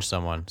come avenge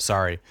someone.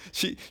 Sorry.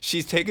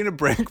 She's taken a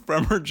break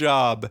from her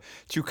job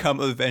to come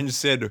avenge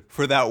Sid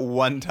for that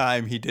one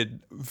time he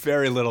did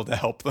very little to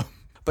help them.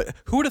 But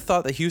who would have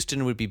thought that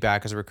Houston would be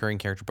back as a recurring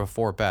character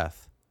before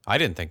Beth? I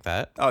didn't think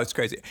that. Oh, it's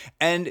crazy.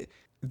 And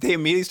they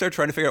immediately start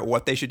trying to figure out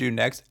what they should do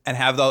next and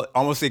have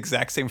almost the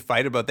exact same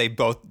fight about they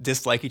both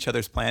dislike each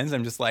other's plans.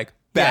 I'm just like,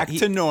 back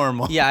to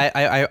normal.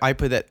 Yeah, I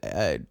put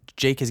that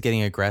Jake is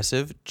getting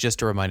aggressive just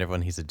to remind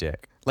everyone he's a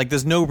dick. Like,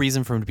 there's no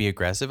reason for him to be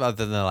aggressive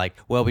other than like,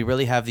 well, we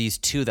really have these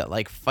two that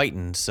like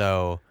fighting,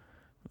 so...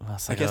 Well,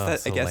 I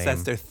guess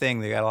that's their thing.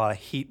 They got a lot of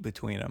heat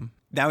between them.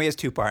 Now he has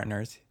 2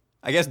 partners.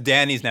 I guess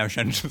Danny's now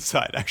shown to the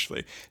side,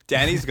 actually.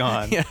 Danny's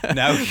gone. Yeah,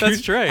 now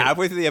that's right.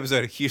 Halfway through the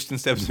episode, Houston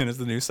steps in as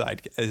the new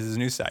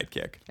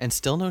sidekick. And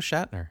still no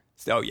Shatner.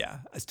 Oh, yeah.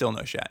 Still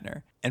no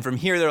Shatner. And from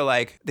here,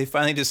 they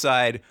finally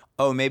decide,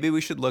 oh, maybe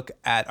we should look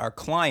at our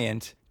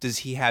client. Does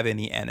he have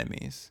any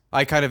enemies?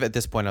 I kind of, at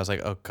this point, I was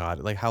like, oh, God,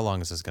 like, how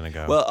long is this going to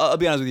go? Well, I'll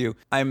be honest with you.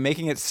 I'm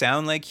making it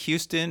sound like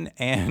Houston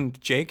and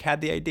Jake had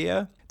the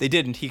idea. They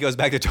didn't. He goes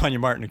back to Tanya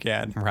Martin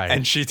again. Right.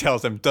 And she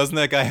tells him, doesn't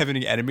that guy have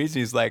any enemies?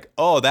 And he's like,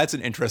 oh, that's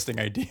an interesting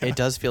idea. It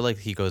does feel like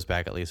he goes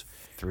back at least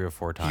 3 or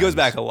 4 times. He goes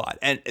back a lot.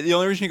 And the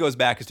only reason he goes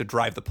back is to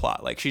drive the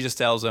plot. Like, she just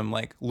tells him,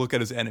 like, look at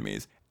his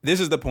enemies. This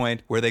is the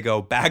point where they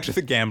go back to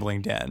the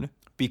gambling den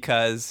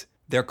because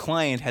their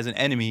client has an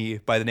enemy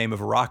by the name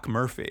of Rock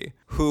Murphy,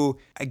 who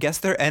I guess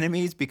they're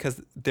enemies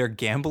because they're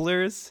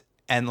gamblers.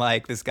 And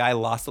like this guy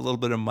lost a little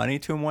bit of money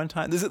to him one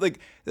time.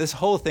 This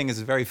whole thing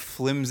is a very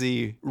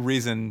flimsy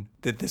reason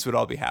that this would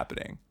all be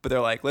happening. But they're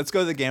like, let's go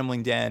to the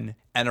gambling den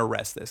and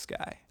arrest this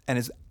guy.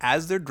 And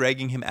as they're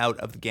dragging him out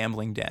of the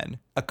gambling den,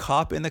 a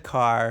cop in the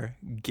car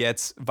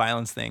gets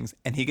violence things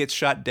and he gets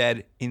shot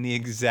dead in the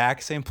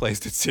exact same place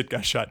that Sid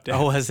got shot dead.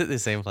 Oh, was it the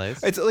same place?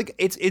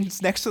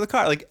 It's next to the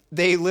car. Like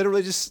they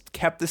literally just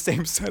kept the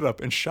same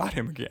setup and shot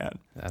him again.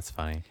 That's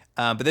funny.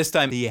 But this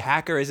time the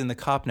hacker is in the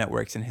cop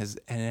networks and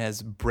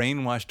has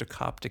brainwashed a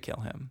cop to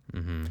kill him.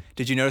 Mm-hmm.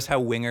 Did you notice how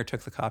Winger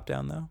took the cop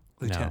down though?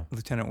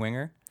 Lieutenant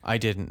Winger? I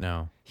didn't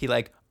know. He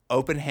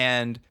open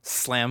hand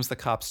slams the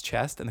cop's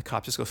chest and the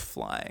cop just goes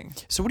flying.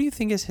 So what do you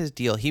think is his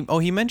deal?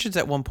 He mentions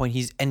at one point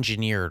he's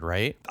engineered,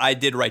 right? I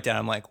did write down,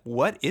 I'm like,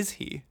 what is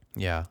he?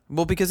 Yeah.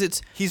 Well,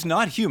 because he's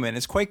not human.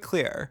 It's quite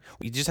clear.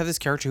 We just have this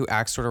character who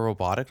acts sort of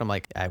robotic. I'm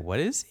like,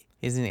 what is he?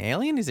 Is he an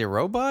alien? Is he a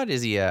robot?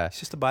 Is he He's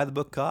just a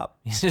by-the-book cop.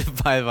 He's a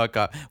by-the-book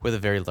cop with a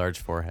very large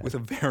forehead. With a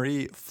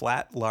very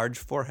flat, large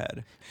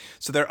forehead.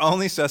 So their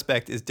only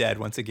suspect is dead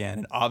once again,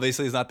 and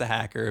obviously is not the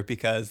hacker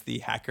because the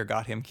hacker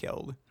got him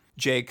killed.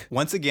 Jake,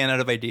 once again out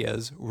of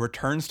ideas,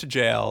 returns to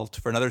jail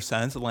for another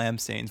Silence of the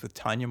Lambs scenes with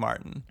Tanya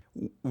Martin,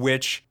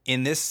 which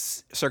in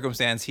this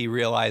circumstance he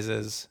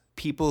realizes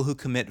people who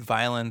commit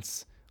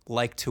violence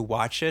like to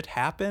watch it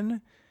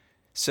happen.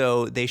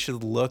 So they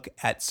should look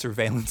at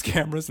surveillance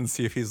cameras and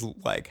see if he's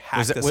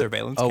hacked a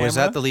surveillance camera. Oh, was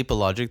that the leap of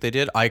logic they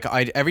did? I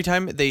every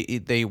time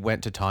they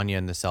went to Tanya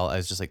in the cell, I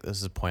was just like,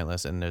 this is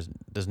pointless, and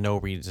there's no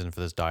reason for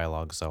this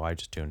dialogue, so I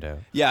just tuned out.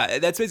 Yeah,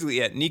 that's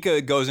basically it.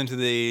 Nika goes into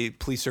the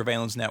police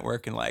surveillance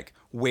network and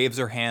waves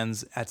her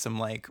hands at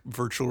some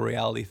virtual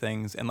reality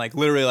things, and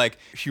literally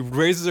she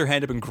raises her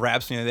hand up and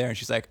grabs me there, and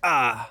she's like,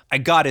 I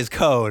got his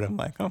code. I'm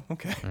like, oh,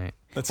 okay. Right.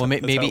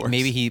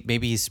 Maybe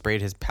he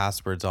sprayed his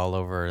passwords all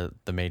over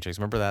the Matrix.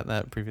 Remember that in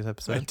that previous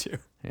episode? I do.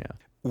 Yeah.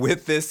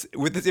 With this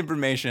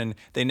information,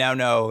 they now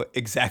know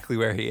exactly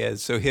where he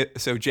is.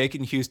 So Jake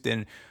and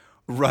Houston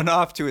run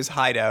off to his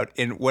hideout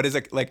in what is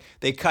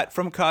they cut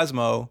from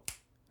Cosmo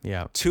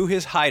to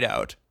his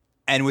hideout,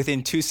 and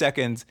within 2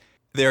 seconds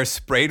they're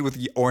sprayed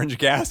with orange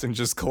gas and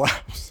just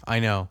collapse. I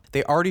know.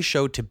 They already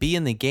showed to be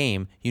in the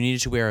game you needed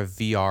to wear a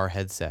VR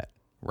headset,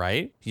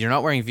 right? You're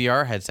not wearing a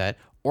VR headset.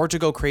 Or to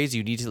go crazy,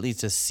 you need to at least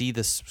to see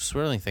this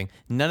swirling thing.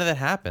 None of that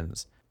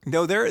happens.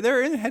 No,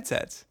 they're in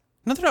headsets.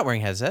 No, they're not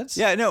wearing headsets.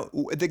 Yeah, no,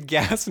 the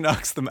gas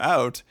knocks them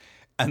out,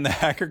 and the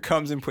hacker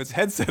comes and puts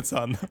headsets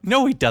on them.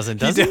 No, he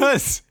doesn't. He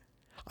does.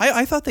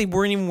 I thought they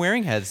weren't even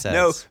wearing headsets.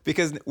 No,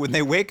 because when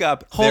they wake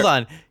up, hold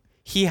on,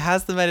 he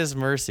has them at his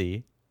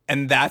mercy,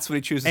 and that's what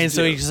he chooses. And to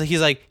do. so he's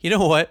like, you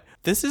know what?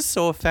 This is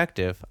so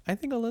effective. I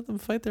think I'll let them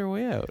fight their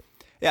way out.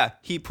 Yeah,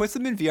 he puts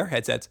them in VR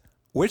headsets,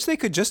 which they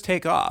could just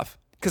take off.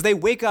 Because they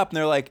wake up and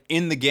they're like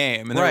in the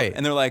game. And Right.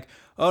 And they're like,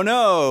 oh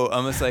no.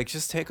 I'm just like,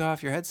 just take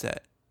off your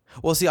headset.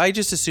 Well, see, I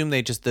just assumed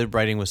the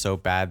writing was so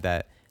bad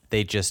that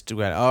they just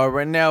went, oh,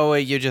 right now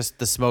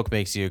the smoke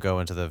makes you go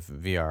into the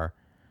VR.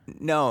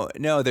 No,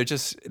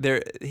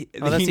 they're.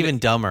 That's even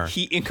dumber.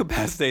 He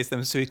incapacitates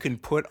them so he can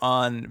put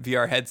on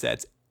VR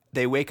headsets.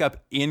 They wake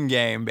up in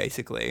game,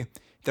 basically.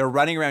 They're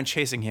running around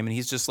chasing him, and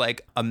he's just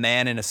like a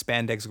man in a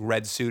spandex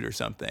red suit or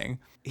something.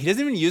 He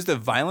doesn't even use the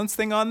violence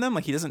thing on them.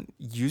 Like, he doesn't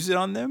use it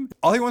on them.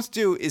 All he wants to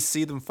do is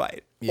see them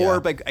fight. Yeah. Or,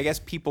 like, I guess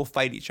people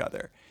fight each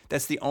other.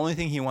 That's the only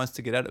thing he wants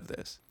to get out of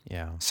this.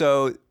 Yeah.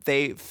 So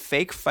they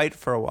fake fight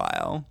for a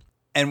while.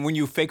 And when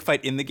you fake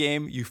fight in the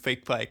game, you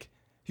fake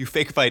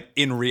fight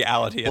in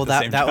reality at the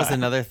same time. That was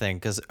another thing,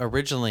 because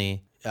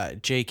originally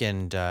Jake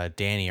and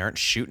Danny aren't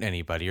shooting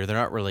anybody, or they're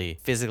not really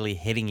physically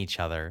hitting each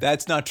other.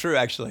 That's not true,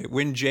 actually.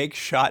 When Jake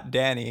shot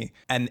Danny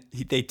and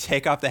they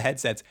take off the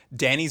headsets,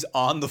 Danny's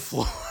on the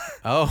floor.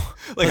 Oh,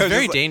 Like, it's I was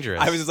very just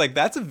dangerous. I was just like,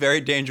 that's a very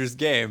dangerous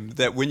game,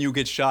 that when you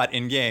get shot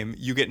in game,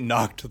 you get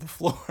knocked to the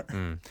floor.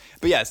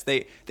 But yes,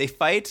 they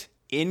fight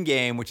in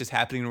game, which is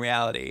happening in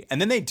reality. And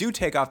then they do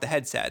take off the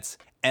headsets,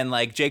 and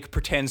like Jake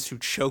pretends to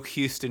choke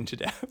Houston to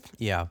death.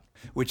 Yeah.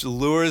 Which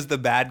lures the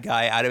bad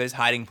guy out of his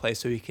hiding place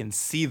so he can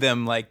see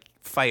them like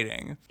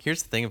fighting.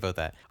 Here's the thing about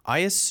that. I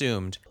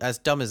assumed, as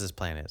dumb as his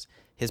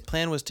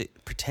plan was to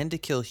pretend to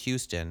kill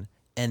Houston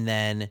and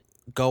then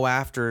go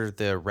after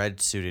the red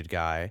suited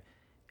guy.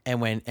 And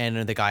when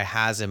the guy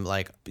has him,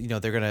 like, you know,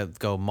 they're gonna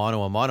go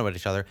mano a mano at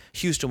each other,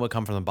 Houston would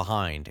come from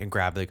behind and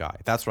grab the guy.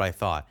 That's what I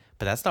thought,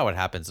 but that's not what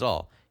happens at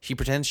all. She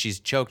pretends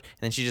she's choked, and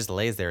then she just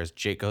lays there as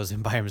Jake goes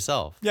in by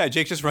himself. Yeah,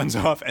 Jake just runs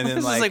off, and then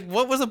This is like,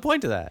 what was the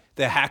point of that?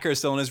 the hacker is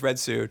still in his red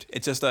suit.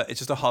 It's just a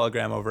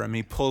hologram over him.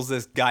 He pulls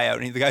this guy out,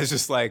 and the guy's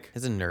just like,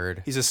 He's a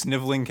nerd. he's a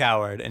sniveling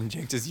coward, and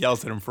Jake just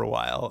yells at him for a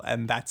while,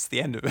 and that's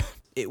the end of it.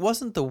 It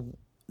wasn't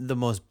the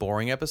most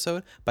boring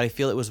episode, but I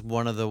feel it was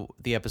one of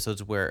the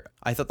episodes where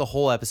I thought the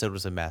whole episode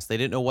was a mess. They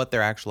didn't know what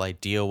their actual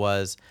idea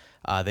was.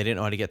 They didn't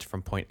know how to get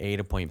from point A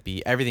to point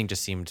B. Everything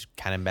just seemed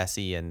kind of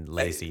messy and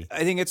lazy.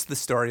 I think it's the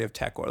story of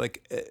Tekwar,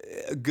 like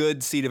a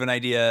good seed of an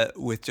idea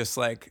with just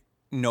like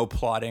no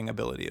plotting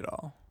ability at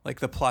all.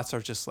 Like the plots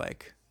are just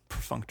like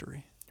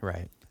perfunctory.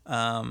 Right.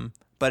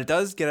 But it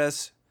does get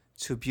us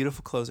to a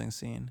beautiful closing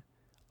scene.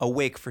 A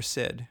wake for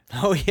Sid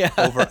Oh, yeah.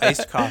 over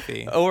iced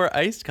coffee. Over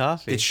iced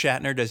coffee. That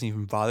Shatner doesn't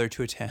even bother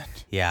to attend.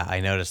 Yeah,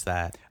 I noticed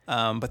that.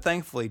 But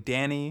thankfully,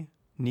 Danny,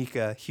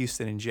 Nika,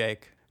 Houston, and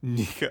Jake.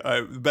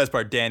 Nika, the best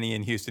part, Danny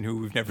and Houston, who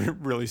we've never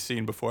really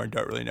seen before and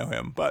don't really know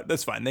him. But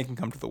that's fine. They can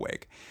come to the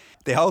wake.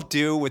 They all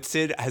do what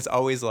Sid has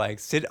always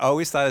liked. Sid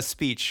always thought a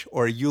speech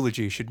or a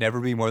eulogy should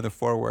never be more than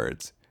 4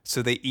 words.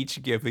 So they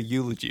each give a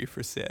eulogy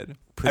for Sid.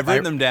 I've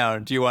written them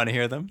down. Do you want to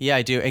hear them? Yeah,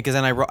 I do. Because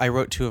then I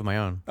wrote 2 of my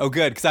own. Oh,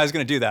 good. Because I was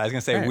going to do that. I was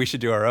going to say Right. we should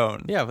do our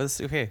own. Yeah, but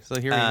okay.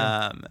 So here we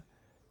go.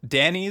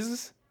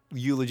 Danny's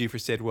eulogy for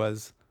Sid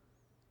was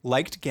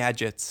liked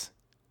gadgets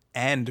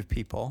and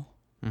people.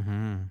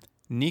 Mm-hmm.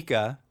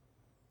 Nika,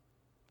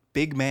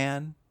 big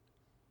man,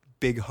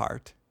 big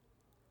heart.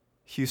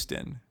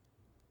 Houston,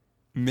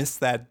 miss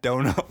that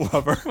donut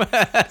lover.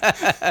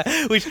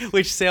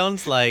 which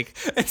sounds like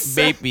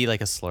maybe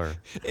like a slur.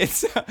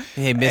 It's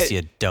Hey, miss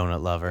you,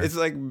 donut lover. It's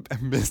like,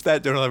 miss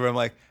that donut lover. I'm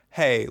like,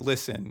 hey,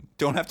 listen,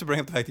 don't have to bring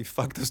up the fact he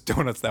fucked those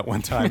donuts that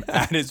one time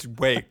at his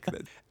wake.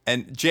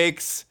 And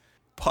Jake's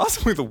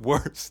possibly the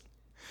worst.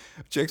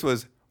 Jake's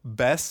was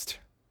best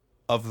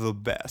of the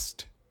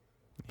best.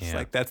 It's Yeah.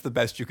 like, that's the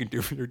best you can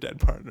do for your dead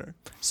partner.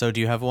 So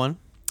do you have one?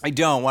 I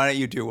don't. Why don't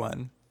you do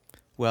one?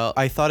 Well,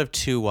 I thought of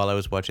 2 while I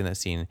was watching that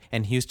scene,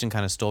 and Houston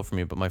kind of stole from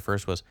me, but my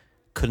first was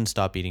couldn't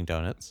stop eating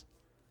donuts.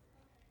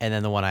 And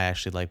then the one I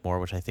actually like more,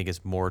 which I think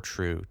is more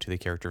true to the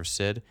character of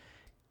Sid,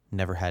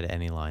 never had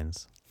any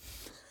lines.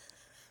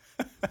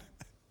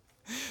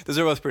 Those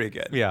are both pretty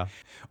good. Yeah.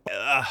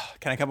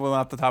 Can I come up with them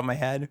off the top of my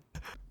head?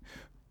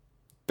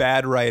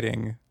 Bad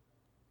writing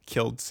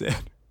killed Sid.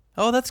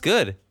 Oh, that's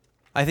good.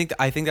 I think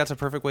that's a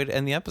perfect way to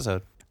end the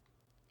episode.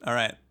 All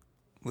right.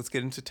 Let's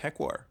get into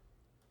Tekwar.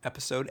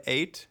 Episode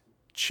 8,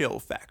 Chill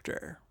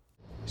Factor.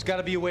 There's got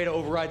to be a way to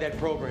override that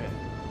program.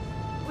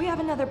 We have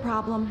another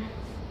problem.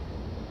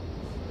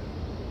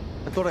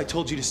 I thought I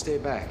told you to stay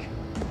back.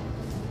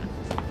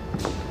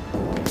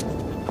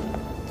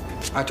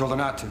 I told her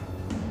not to.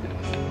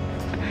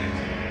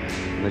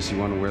 Unless you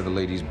want to wear the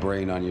lady's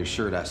brain on your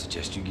shirt, I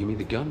suggest you give me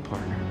the gun,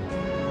 partner.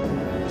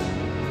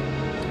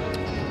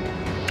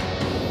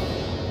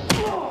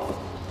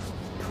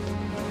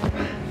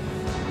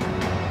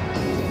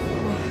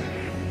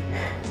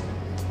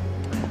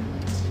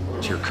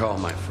 It's your call,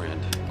 my friend.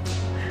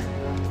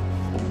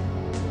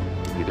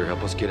 Either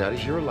help us get out of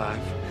here alive,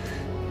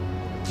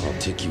 or I'll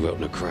take you out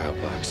in a cryo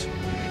box.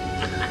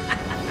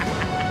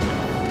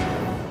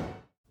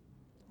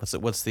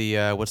 What's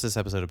this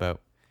episode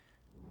about?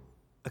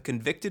 A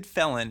convicted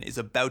felon is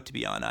about to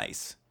be on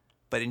ice.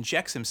 but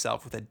injects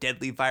himself with a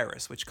deadly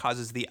virus which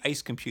causes the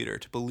ice computer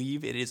to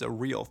believe it is a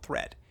real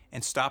threat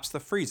and stops the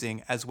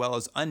freezing as well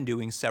as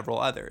undoing several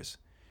others.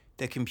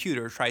 The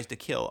computer tries to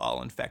kill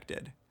all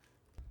infected.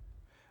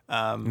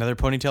 Another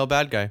ponytail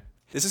bad guy.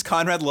 This is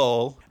Conrad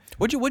Lowell.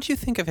 What'd you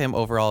think of him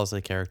overall as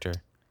a character?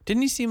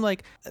 Didn't he seem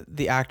like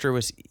the actor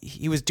was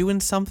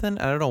doing something?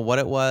 I don't know what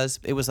it was.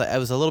 It was a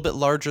little bit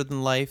larger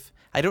than life.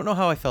 I don't know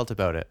how I felt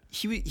about it.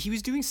 He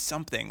was doing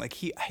something. Like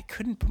I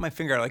couldn't put my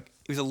finger on it. Like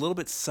it was a little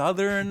bit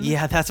southern.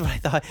 Yeah, that's what I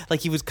thought. Like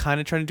he was kind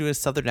of trying to do a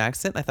southern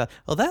accent. I thought,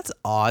 well, that's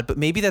odd, but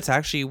maybe that's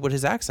actually what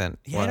his accent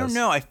was. I don't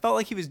know. I felt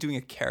like he was doing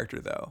a character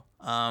though.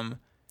 But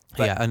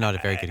yeah, not a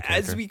very good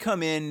character. As we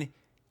come in,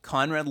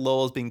 Conrad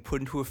Lowell is being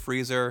put into a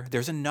freezer.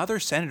 There's another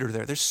senator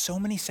there. There's so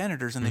many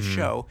senators in this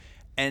show.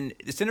 And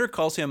the senator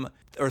calls him,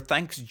 or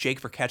thanks Jake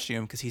for catching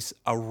him because he's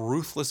a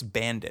ruthless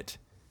bandit,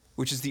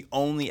 which is the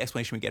only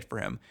explanation we get for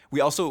him. We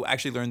also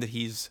actually learned that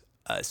he's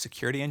a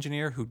security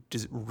engineer who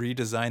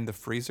redesigned the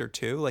freezer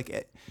too.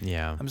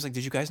 Yeah. I'm just like,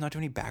 did you guys not do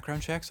any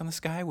background checks on this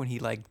guy when he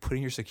put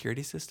in your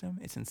security system?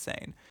 It's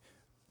insane.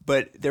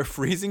 But they're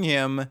freezing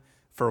him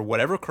for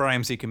whatever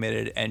crimes he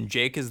committed, and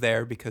Jake is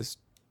there because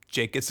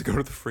Jake gets to go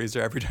to the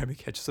freezer every time he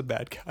catches a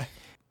bad guy.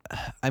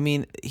 I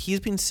mean, he's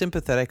been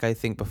sympathetic, I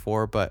think,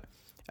 before, but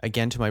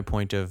again, to my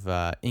point of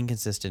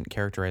inconsistent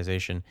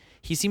characterization,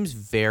 he seems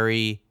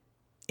very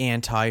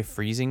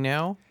anti-freezing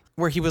now,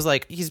 where he was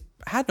like, he's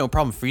had no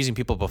problem freezing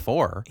people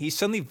before. He's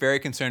suddenly very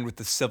concerned with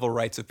the civil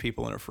rights of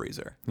people in a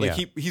freezer. Yeah.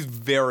 He's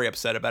very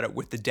upset about it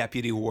with the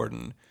deputy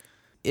warden.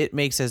 It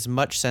makes as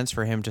much sense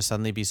for him to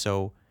suddenly be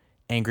so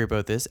angry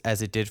about this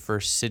as it did for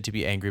Sid to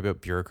be angry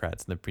about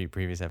bureaucrats in the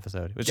previous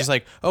episode. It was just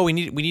like, oh, we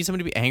need someone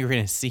to be angry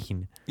in a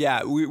scene.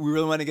 Yeah, we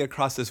really want to get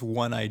across this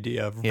one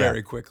idea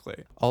very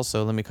quickly.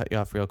 Also, let me cut you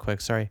off real quick.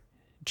 Sorry.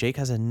 Jake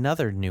has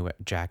another new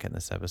jacket in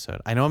this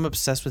episode. I know I'm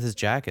obsessed with his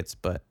jackets,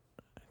 but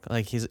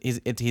like he's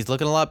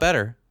looking a lot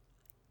better.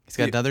 He's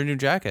got another new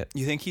jacket.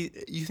 You think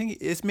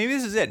it's maybe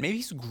this is it? Maybe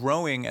he's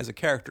growing as a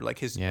character. Like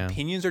his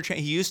opinions are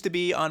changing. He used to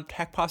be on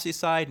Tech Posse's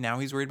side. Now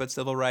he's worried about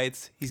civil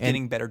rights. He's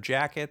getting better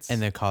jackets.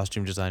 And the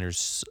costume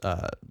designer's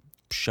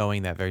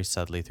showing that very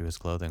subtly through his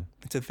clothing.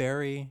 It's a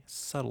very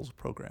subtle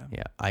program.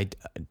 Yeah, I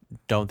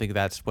don't think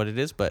that's what it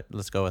is, but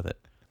let's go with it.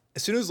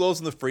 As soon as Lowell's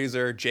in the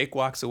freezer, Jake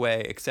walks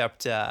away,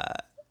 except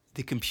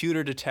the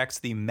computer detects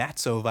the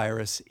Matzo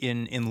virus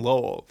in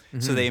Lowell.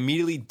 So they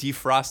immediately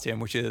defrost him,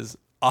 which is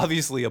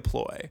obviously a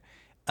ploy.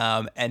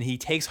 And he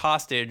takes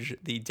hostage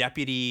the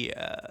deputy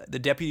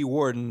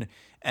warden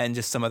and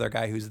just some other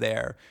guy who's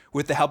there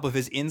with the help of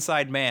his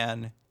inside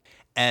man.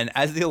 And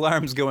as the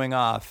alarm's going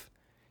off,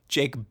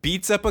 Jake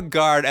beats up a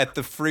guard at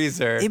the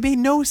freezer. It made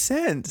no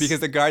sense. Because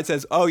the guard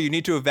says, oh, you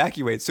need to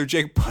evacuate. So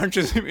Jake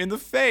punches him in the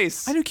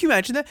face. I know. Can you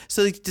imagine that?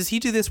 So like, does he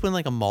do this when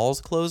like a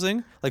mall's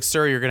closing? Like,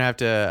 sir, you're going to have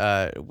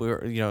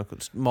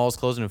to, mall's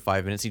closing in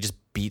 5 minutes. He just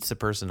beats the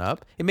person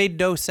up. It made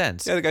no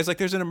sense. Yeah, the guy's like,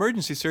 there's an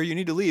emergency, sir. You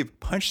need to leave.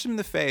 Punches him in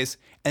the face.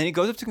 And then he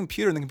goes up to the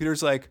computer and the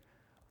computer's like,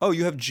 oh,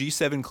 you have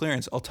G7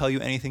 clearance. I'll tell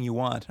you anything you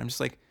want. I'm just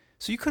like,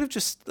 so you could have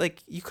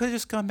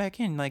just gone back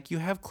in. Like, you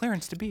have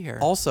clearance to be here.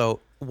 Also,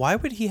 why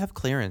would he have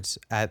clearance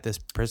at this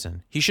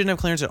prison? He shouldn't have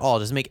clearance at all. It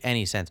doesn't make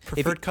any sense.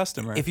 Preferred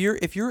customer. If you're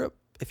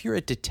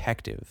a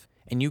detective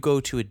and you go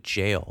to a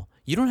jail,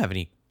 you don't have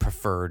any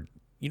preferred.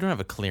 You don't have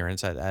a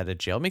clearance at a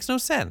jail. It makes no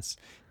sense.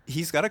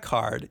 He's got a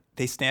card.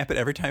 They stamp it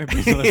every time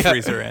he brings the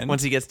freezer in.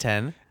 Once he gets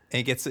 10, and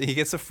he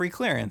gets a free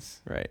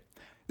clearance. Right.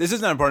 This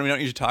is not important. We don't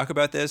need to talk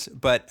about this,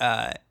 but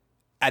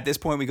at this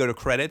point we go to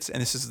credits,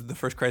 and this is the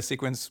first credit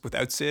sequence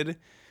without Sid.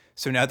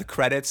 So now the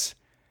credits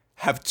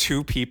have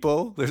two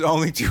people. There's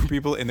only two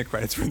people in the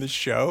credits for the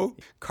show: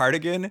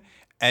 Cardigan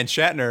and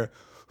Shatner,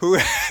 who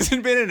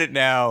hasn't been in it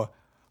now.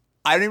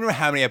 I don't even know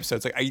how many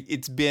episodes.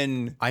 It's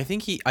been. I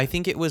think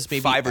it was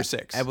maybe 5 or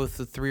 6. About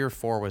 3 or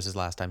 4 was his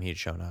last time he had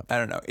shown up. I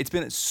don't know. It's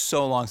been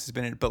so long since he's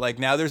been in it, but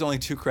now there's only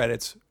 2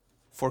 credits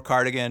for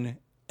Cardigan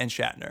and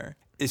Shatner.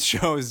 His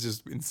show is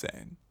just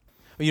insane.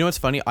 You know what's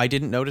funny? I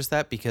didn't notice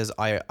that because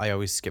I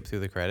always skip through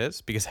the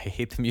credits because I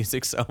hate the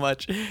music so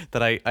much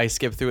that I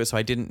skip through it. So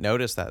I didn't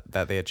notice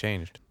that they had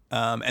changed.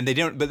 And they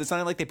don't, but it's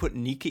not like they put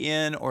Nika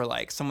in or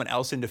someone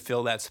else in to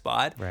fill that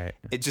spot. Right.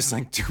 It's just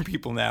 2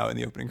 people now in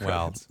the opening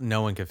credits. Well,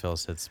 no one could fill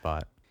Sid's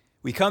spot.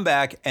 We come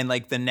back and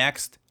the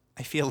next,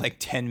 I feel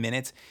 10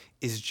 minutes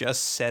is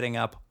just setting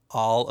up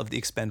all of the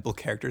expendable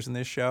characters in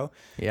this show.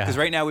 Yeah. Because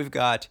right now we've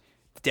got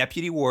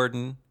Deputy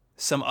Warden,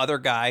 some other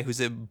guy who's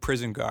a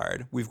prison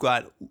guard. We've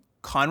got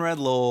Conrad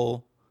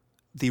Lowell,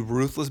 the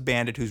ruthless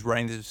bandit who's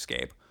running to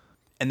escape.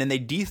 And then they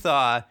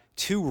dethaw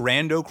 2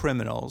 rando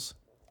criminals,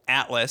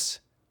 Atlas,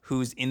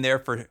 who's in there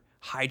for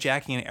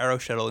hijacking an aero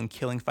shuttle and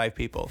killing 5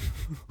 people,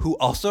 who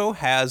also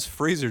has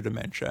freezer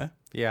dementia.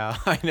 Yeah,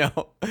 I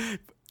know.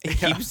 He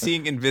keeps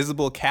seeing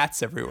invisible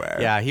cats everywhere.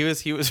 Yeah, he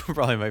was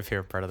probably my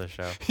favorite part of the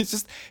show. I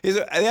think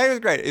it was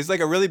great. He's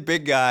a really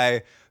big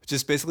guy,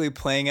 just basically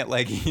playing it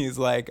like he's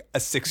a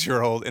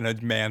 6-year-old in a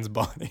man's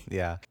body.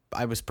 Yeah,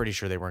 I was pretty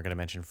sure they weren't going to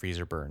mention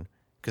freezer burn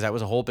because that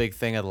was a whole big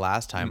thing of the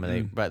last time.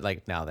 But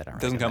now they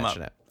don't. Doesn't come up.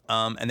 It.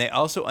 And they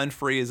also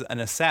unfreeze an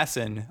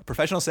assassin, a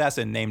professional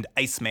assassin named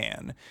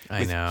Iceman,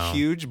 I know.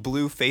 huge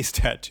blue face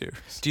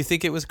tattoos. Do you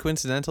think it was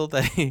coincidental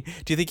that do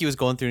you think he was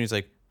going through and he's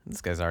like,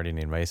 this guy's already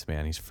named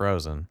Iceman. He's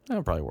frozen.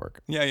 That'll probably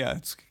work. Yeah,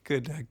 it's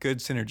good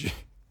synergy.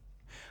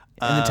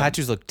 And the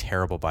tattoos look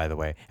terrible, by the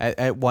way.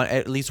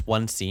 At least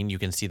one scene, you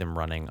can see them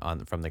running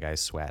from the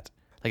guy's sweat.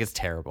 Like, it's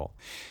terrible.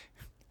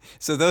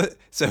 So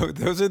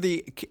those are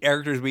the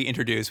characters we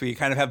introduce. We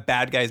kind of have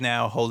bad guys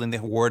now holding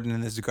the warden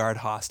and his guard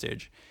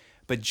hostage,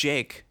 but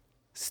Jake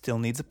still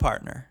needs a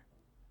partner.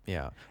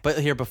 Yeah, but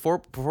here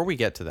before we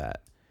get to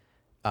that,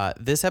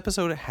 this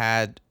episode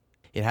had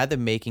the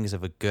makings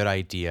of a good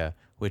idea,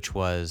 which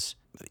was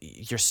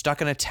you're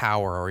stuck in a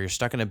tower or you're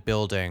stuck in a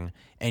building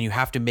and you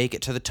have to make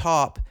it to the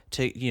top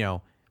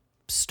to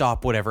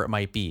stop whatever it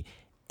might be,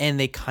 and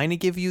they kind of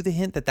give you the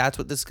hint that that's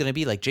what this is going to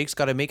be. Like, Jake's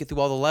got to make it through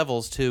all the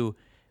levels to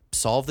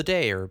solve the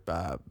day or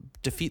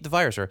defeat the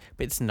virus, but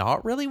it's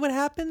not really what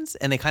happens.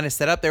 And they kind of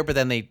set up there, but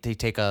then they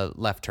take a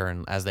left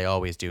turn as they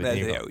always do.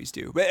 They always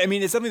do. But I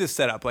mean, it's something to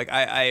set up. Like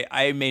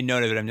I made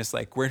note of it. I'm just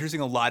like, we're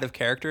introducing a lot of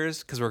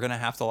characters because we're going to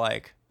have to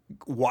like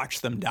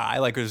watch them die.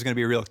 Like, there's going to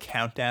be a real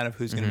countdown of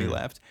who's going to be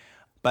left.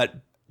 But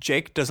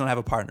Jake doesn't have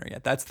a partner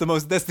yet. That's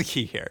the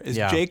key here.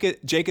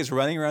 Jake is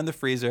running around the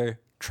freezer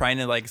trying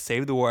to like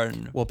save the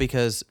warden. Well,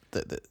 because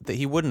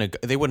they wouldn't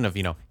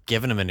have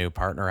given him a new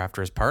partner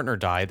after his partner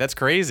died. That's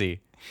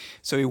crazy.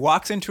 So he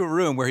walks into a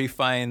room where he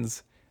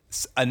finds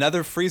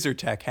another freezer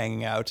tech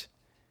hanging out.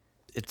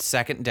 It's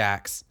Second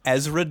Dax.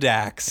 Ezra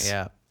Dax.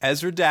 Yeah.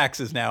 Ezra Dax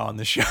is now on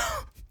the show.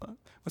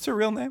 What's her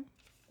real name?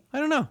 I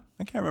don't know.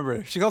 I can't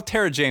remember. She's called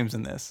Tara James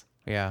in this.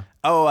 Yeah.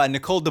 Oh,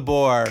 Nicole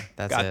DeBoer.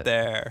 That's got it.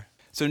 there.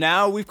 So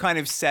now we've kind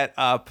of set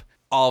up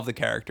all of the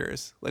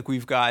characters. Like,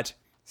 we've got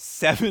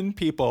 7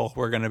 people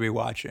we're going to be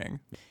watching.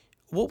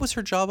 What was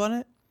her job on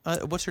it?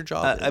 What's her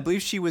job? I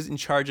believe she was in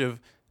charge of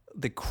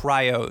the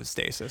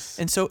cryostasis.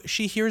 And so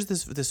she hears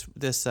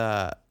this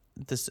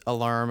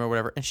alarm or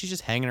whatever, and she's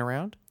just hanging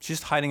around. She's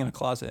just hiding in a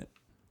closet.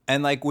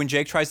 And like, when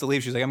Jake tries to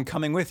leave, she's like, I'm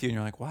coming with you. And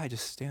you're like, why?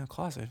 Just stay in a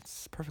closet.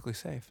 It's perfectly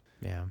safe.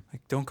 Yeah.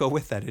 Like, don't go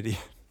with that idiot.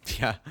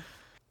 Yeah.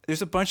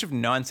 There's a bunch of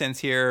nonsense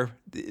here.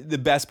 The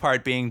best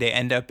part being they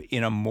end up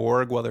in a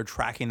morgue while they're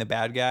tracking the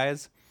bad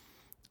guys.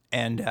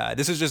 And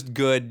this is just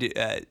good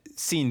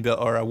scene build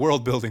or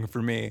world building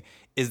for me.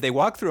 Is they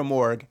walk through a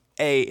morgue.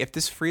 If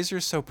this freezer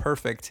is so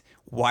perfect,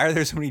 why are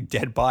there so many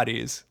dead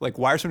bodies? Like,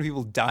 why are so many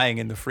people dying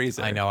in the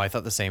freezer? I know. I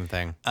thought the same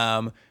thing.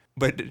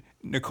 But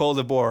Nicole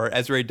DeBoer,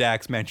 Ezra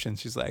Dax mentions,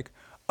 she's like,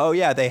 oh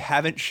yeah, they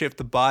haven't shipped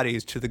the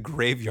bodies to the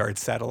graveyard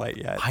satellite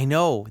yet. I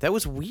know. That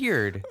was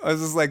weird. I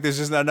was just like, there's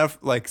just not enough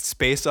like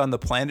space on the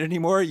planet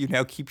anymore. You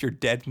now keep your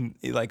dead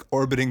like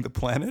orbiting the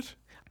planet.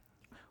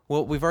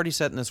 Well, we've already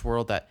said in this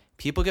world that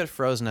people get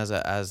frozen as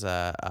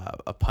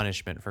a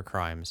punishment for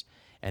crimes.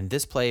 And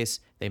this place,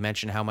 they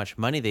mention how much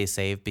money they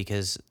save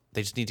because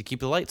they just need to keep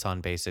the lights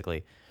on,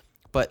 basically.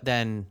 But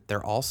then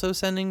they're also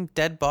sending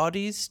dead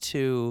bodies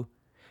to...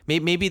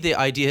 Maybe the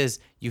idea is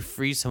you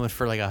freeze someone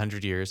for like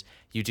 100 years,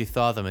 you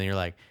dethaw them, and you're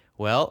like,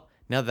 well,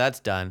 now that's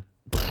done.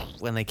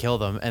 When they kill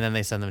them, and then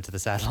they send them to the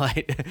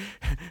satellite.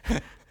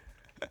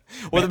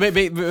 Well,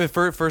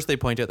 first they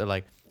point out, they're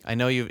like, I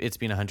know it's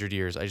been 100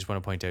 years. I just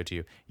want to point out to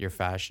you, your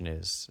fashion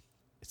it's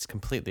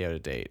completely out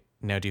of date.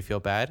 Now, do you feel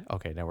bad?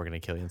 Okay, now we're going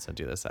to kill you and send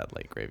you to the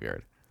satellite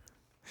graveyard.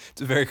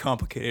 It's a very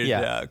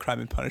complicated crime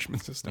and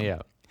punishment system.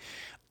 Yeah.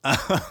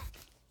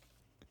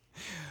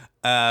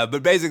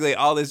 But basically,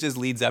 all this just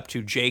leads up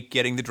to Jake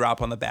getting the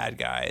drop on the bad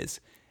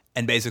guys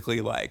and basically,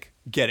 like,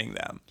 getting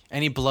them.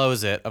 And he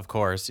blows it, of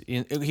course.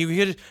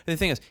 The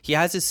thing is, he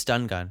has his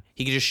stun gun.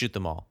 He could just shoot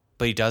them all.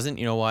 But he doesn't.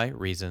 You know why?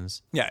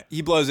 Reasons. Yeah,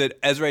 he blows it.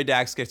 Ezra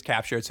Dax gets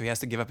captured, so he has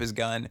to give up his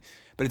gun.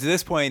 But at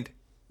this point,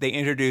 they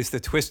introduce the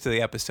twist to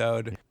the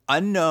episode.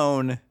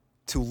 Unknown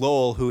to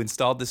Lowell, who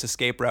installed this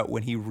escape route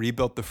when he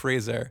rebuilt the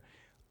freezer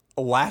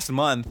last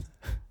month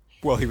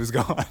while he was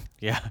gone.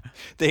 Yeah.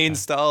 They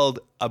installed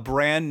a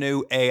brand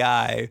new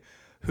AI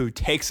who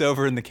takes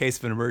over in the case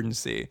of an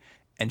emergency,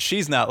 and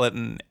she's not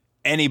letting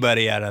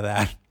anybody out of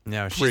that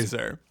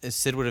freezer.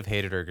 Sid would have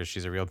hated her because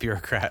she's a real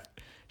bureaucrat.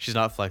 She's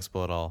not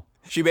flexible at all.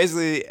 She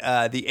basically,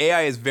 the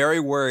AI is very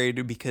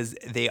worried because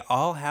they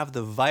all have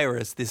the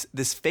virus,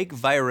 this fake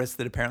virus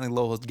that apparently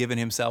Lowell has given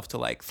himself to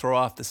like throw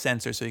off the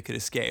sensor so he could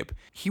escape.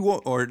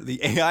 The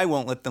AI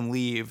won't let them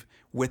leave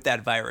with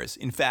that virus.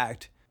 In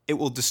fact, it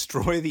will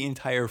destroy the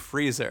entire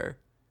freezer.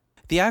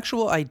 The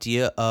actual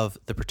idea of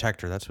the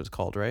Protector, that's what it's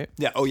called, right?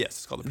 Yeah. Oh, yes.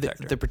 It's called the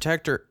Protector. The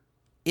Protector,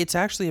 it's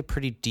actually a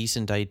pretty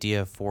decent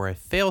idea for a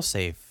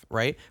failsafe,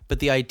 right? But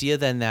the idea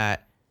then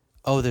that,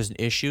 oh, there's an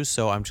issue,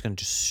 so I'm just going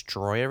to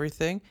destroy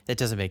everything, that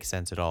doesn't make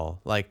sense at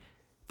all. Like,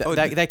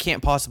 that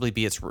can't possibly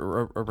be its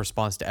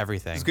response to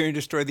everything. It's going to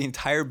destroy the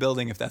entire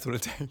building if that's what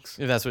it takes.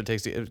 If that's what it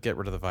takes to get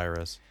rid of the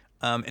virus.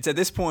 It's at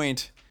this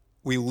point...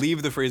 we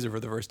leave the freezer for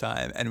the first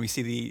time, and we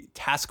see the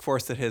task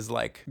force that has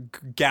like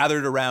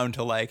gathered around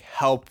to like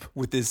help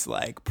with this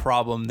like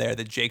problem there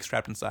that Jake's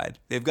trapped inside.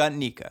 They've got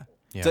Nika.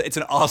 Yeah. So it's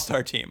an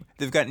all-star team.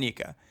 They've got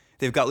Nika.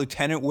 They've got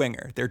Lieutenant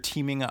Winger. They're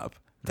teaming up.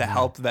 to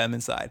help them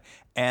inside.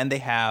 And they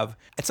have,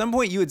 at some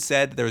point you had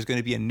said there was going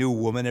to be a new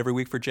woman every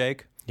week for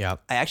Jake. Yeah.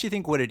 I actually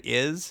think what it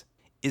is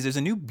there's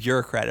a new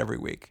bureaucrat every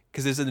week,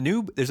 because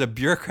there's a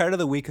bureaucrat of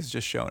the week who's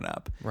just shown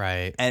up.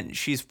 Right. And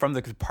she's from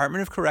the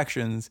Department of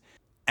Corrections,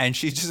 and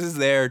she just is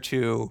there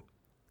to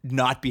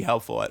not be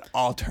helpful at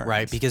all turns.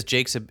 Right, because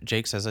Jake's,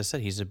 as I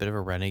said, he's a bit of a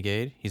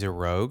renegade. He's a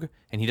rogue,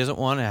 and he doesn't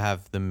want to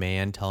have the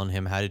man telling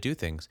him how to do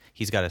things.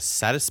 He's got a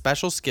set of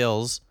special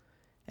skills,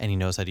 and he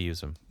knows how to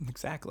use them.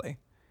 Exactly.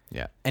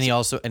 Yeah, and he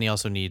also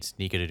needs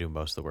Nika to do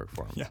most of the work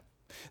for him. Yeah.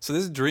 So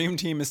this dream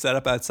team is set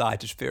up outside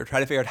to try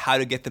to figure out how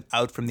to get them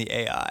out from the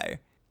AI.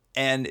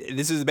 And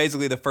this is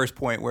basically the first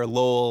point where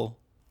Lowell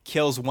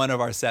kills one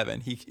of our 7.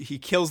 He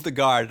kills the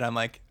guard, and I'm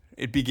like,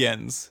 it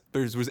begins.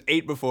 There was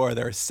 8 before,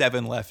 there are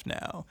 7 left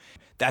now.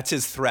 That's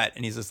his threat,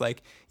 and he's just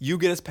like, you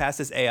get us past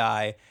this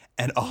AI,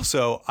 and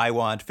also I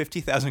want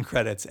 50,000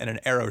 credits and an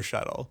arrow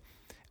shuttle,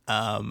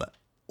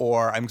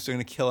 or I'm just going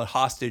to kill a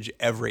hostage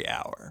every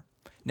hour.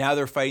 Now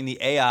they're fighting the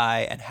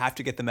AI and have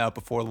to get them out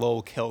before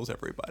Lowell kills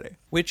everybody.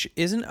 Which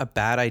isn't a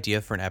bad idea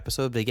for an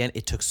episode, but again,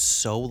 it took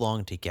so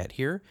long to get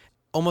here.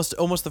 Almost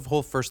the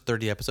whole first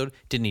 30 episode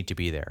didn't need to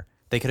be there.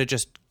 They could have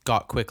just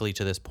got quickly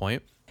to this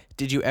point.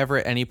 Did you ever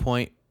at any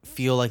point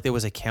feel like there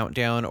was a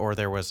countdown or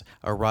there was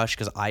a rush?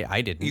 Because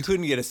I didn't. You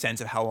couldn't get a sense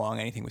of how long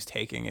anything was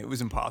taking. It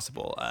was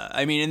impossible.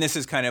 I mean, and this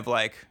is kind of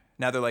like,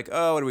 now they're like,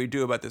 oh, what do we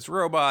do about this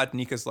robot?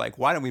 Nika's like,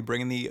 why don't we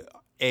bring in the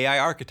AI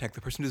architect,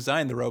 the person who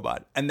designed the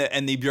robot? And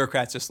the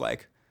bureaucrat's just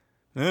like,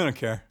 I don't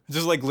care.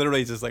 Just like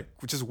literally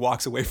just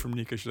walks away from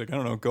Nika. She's like, I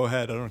don't know, go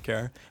ahead, I don't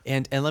care.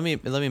 And let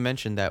me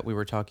mention that we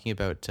were talking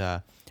about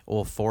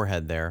old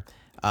Forehead there.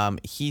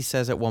 He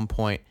says at one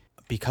point,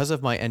 because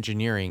of my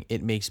engineering,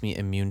 it makes me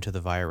immune to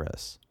the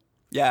virus.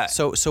 Yeah.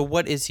 So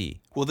what is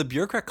he? Well, the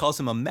bureaucrat calls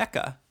him a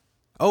mecha.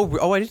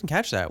 Oh, I didn't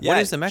catch that. Yeah,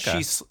 what is the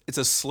mecha? It's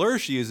a slur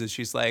she uses.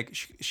 She's like,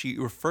 she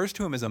refers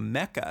to him as a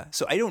mecha.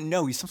 So I don't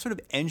know. He's some sort of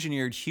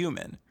engineered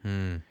human.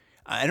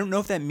 I don't know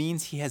if that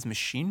means he has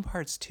machine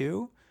parts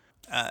too.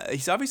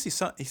 He's obviously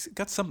he's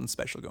got something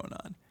special going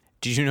on.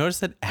 Did you notice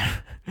that?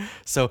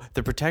 So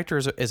the Protector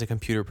is a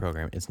computer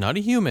program. It's not a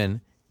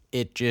human.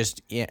 It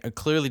just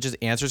clearly just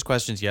answers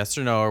questions, yes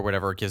or no, or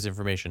whatever. It gives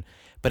information,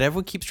 but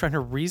everyone keeps trying to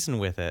reason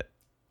with it.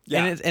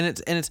 Yeah, and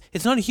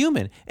it's not a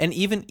human. And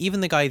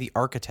even the guy, the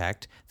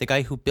architect, the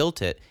guy who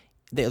built it,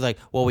 they're like,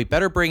 well, we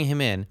better bring him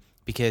in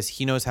because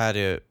he knows how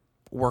to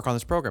work on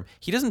this program.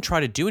 He doesn't try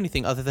to do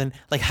anything other than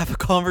like have a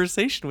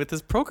conversation with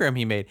this program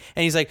he made.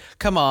 And he's like,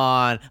 come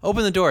on,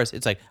 open the doors.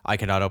 It's like, I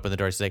cannot open the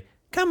doors. He's like,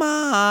 come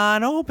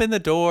on, open the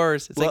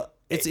doors. It's like,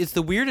 it's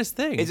the weirdest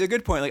thing. It's a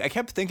good point. Like, I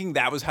kept thinking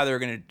that was how they were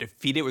going to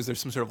defeat it. Was there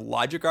some sort of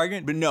logic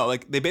argument? But no,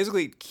 like they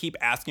basically keep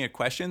asking it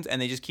questions and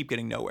they just keep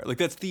getting nowhere. Like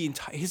that's the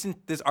entire,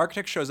 this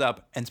architect shows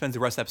up and spends the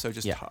rest of the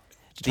episode just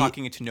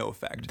talking it to no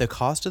effect. The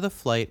cost of the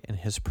flight and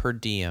his per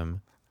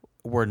diem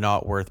were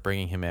not worth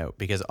bringing him out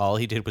because all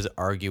he did was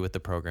argue with the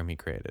program he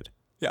created.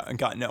 Yeah, and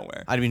got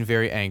nowhere. I'd been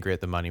very angry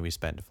at the money we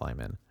spent to fly him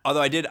in.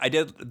 Although I did,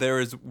 there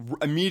was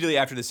immediately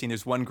after the scene,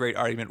 there's one great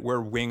argument where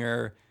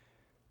Winger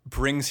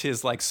brings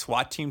his like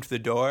SWAT team to the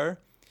door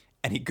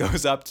and he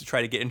goes up to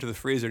try to get into the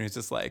freezer and he's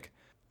just like,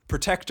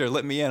 Protector,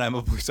 let me in. I'm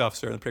a police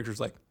officer. And the Protector's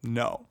like,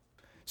 no.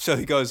 So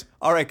he goes,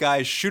 all right,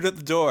 guys, shoot at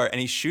the door.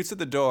 And he shoots at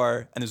the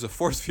door and there's a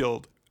force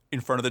field in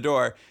front of the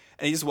door.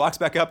 And he just walks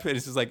back up and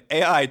he's just like,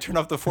 AI, turn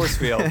off the force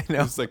field. And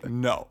he's like,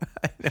 no.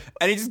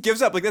 And he just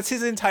gives up. Like, that's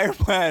his entire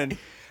plan.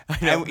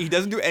 And he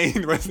doesn't do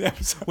anything the rest of the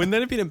episode. Wouldn't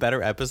that have been a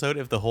better episode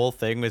if the whole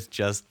thing was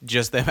just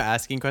them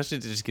asking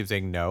questions? It just keeps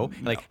saying no.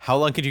 Like, how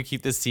long could you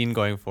keep this scene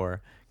going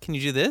for? Can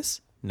you do this?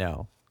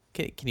 No.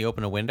 Can you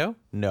open a window?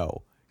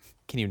 No.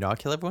 Can you not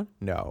kill everyone?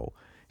 No.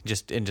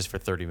 Just for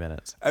 30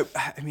 minutes.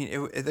 I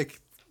mean,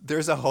 like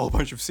there's a whole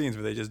bunch of scenes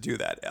where they just do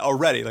that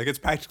already. Like, it's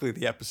practically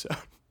the episode.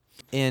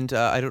 And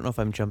I don't know if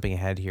I'm jumping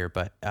ahead here,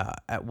 but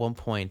at one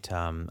point,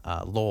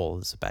 Lowell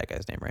is the bad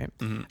guy's name, right?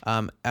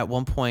 Mm-hmm. At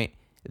one point,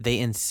 they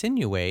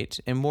insinuate,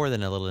 and more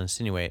than a little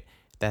insinuate,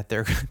 that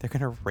they're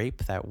gonna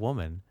rape that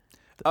woman.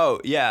 Oh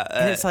yeah,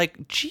 and it's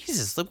like,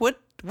 Jesus, look what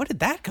did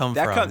that come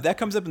from? That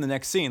comes up in the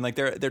next scene. Like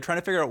they're trying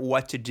to figure out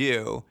what to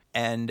do,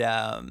 and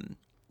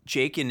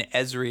Jake and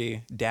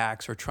Ezri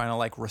Dax are trying to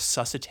like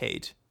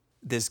resuscitate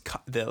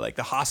the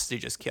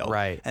hostage just killed.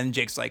 Right. And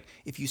Jake's like,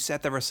 if you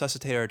set the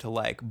resuscitator to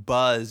like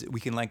buzz,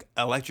 we can like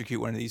electrocute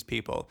one of these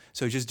people.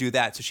 So just do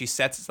that. So she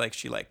sets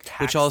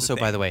which also,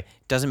 by the way,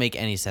 doesn't make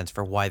any sense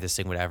for why this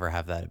thing would ever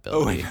have that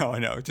ability. Oh, I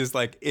know. Just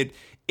like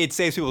it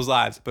saves people's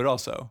lives, but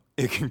also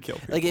it can kill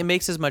people. Like it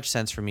makes as much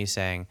sense for me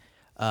saying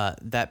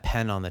that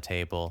pen on the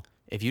table,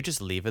 if you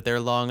just leave it there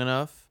long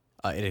enough,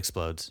 it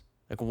explodes.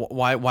 Like,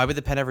 why would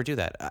the pen ever do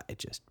that?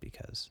 Just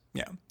because.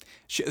 Yeah.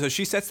 So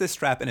she sets this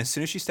trap, and as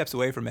soon as she steps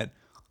away from it,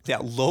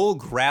 Lowell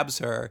grabs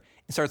her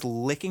and starts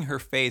licking her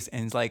face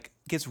and, like,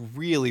 gets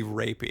really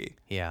rapey.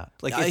 Yeah.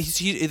 Like,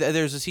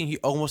 there's a scene,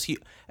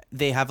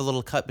 they have a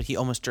little cut, but he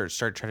almost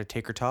started trying to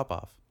take her top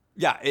off.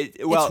 Yeah.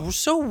 It's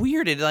so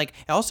weird. It, like,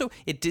 also,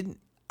 it didn't,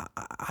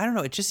 I don't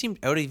know. It just seemed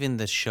out of even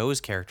the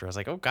show's character. I was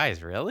like, oh,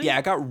 guys, really? Yeah,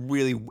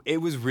 it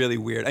was really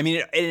weird. I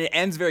mean, it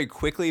ends very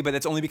quickly, but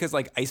that's only because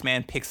like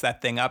Iceman picks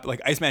that thing up.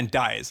 Like Iceman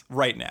dies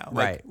right now.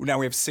 Like, Right. now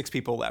we have 6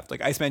 people left.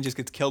 Like Iceman just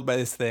gets killed by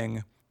this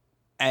thing,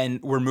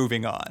 and we're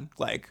moving on.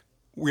 Like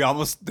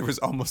there was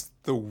almost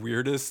the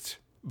weirdest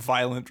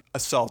violent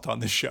assault on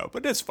the show,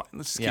 but it's fine.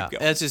 Let's just keep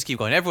going. Let's just keep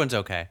going. Everyone's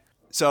okay.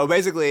 So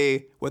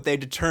basically, what they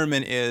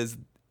determine is,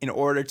 in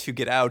order to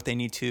get out, they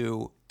need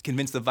to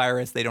convince the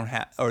virus they don't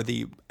have, or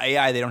the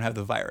AI they don't have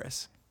the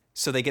virus.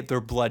 So they get their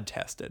blood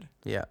tested.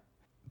 Yeah.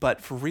 But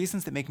for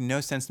reasons that make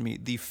no sense to me,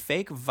 the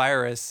fake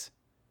virus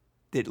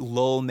that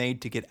Lowell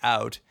made to get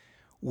out,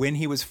 when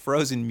he was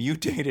frozen,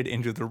 mutated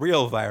into the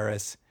real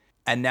virus,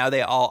 and now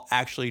they all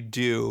actually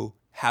do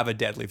have a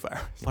deadly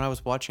virus. When I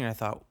was watching, I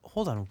thought,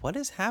 hold on, what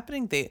is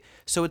happening?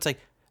 So it's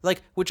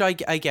like which I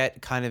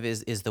get kind of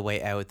is the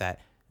way out,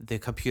 that the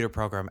computer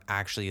program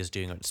actually is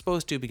doing what it's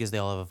supposed to because they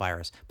all have a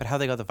virus. But how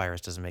they got the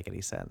virus doesn't make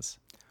any sense.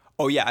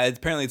 Oh, yeah.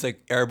 Apparently it's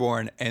like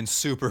airborne and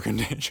super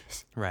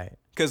contagious. Right.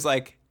 Because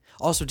like...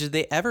 Also, did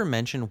they ever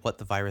mention what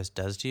the virus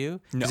does to you? No.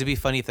 Because it'd be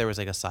funny if there was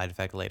like a side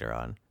effect later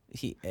on.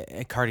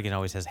 Cardigan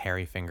always has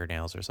hairy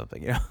fingernails or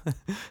something, you know?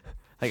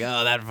 Like,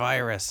 oh, that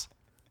virus.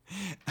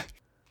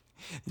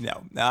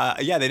 No.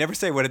 Yeah, they never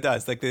say what it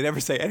does. Like, they never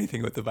say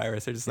anything with the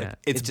virus. They're just like, Yeah.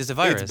 It's just a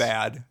virus. It's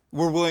bad.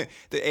 The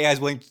AI is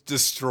willing to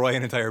destroy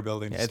an entire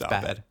building to It's stop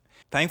bad. it.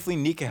 Thankfully,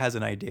 Nika has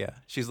an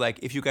idea. She's like,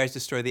 if you guys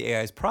destroy the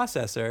AI's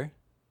processor,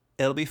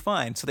 it'll be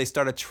fine. So they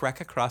start a trek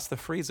across the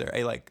freezer,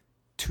 a like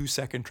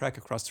 2-second trek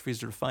across the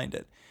freezer to find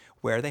it,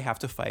 where they have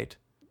to fight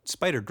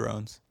spider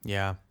drones,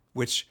 Yeah.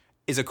 which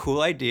is a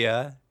cool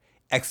idea,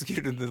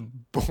 executed in the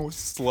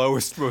most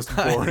slowest, most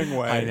boring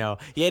way. I know.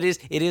 Yeah, it is.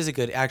 It is a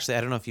good. Actually,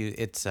 I don't know if you.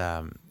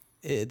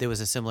 There was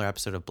a similar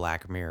episode of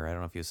Black Mirror. I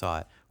don't know if you saw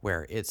it,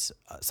 where it's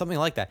something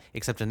like that.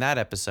 Except in that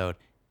episode,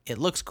 it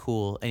looks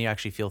cool, and you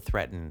actually feel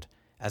threatened,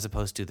 as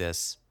opposed to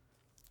this.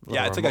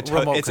 Yeah, it's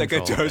like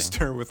a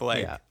toaster with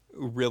like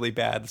really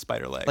bad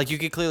spider legs. Like you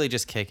could clearly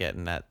just kick it,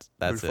 and that's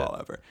would it. fall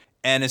over.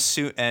 And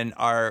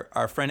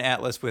our friend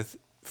Atlas with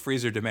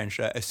freezer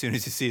dementia, as soon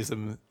as he sees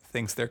them,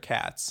 thinks they're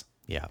cats.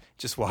 Yeah.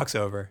 Just walks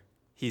over.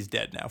 He's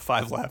dead now.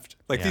 5 left.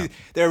 Like Yeah.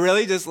 they're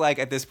really just like,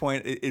 at this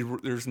point,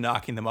 they're just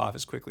knocking them off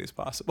as quickly as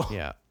possible.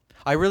 Yeah.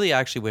 I really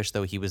actually wish,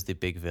 though, he was the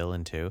big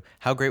villain, too.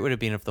 How great would it have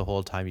been if the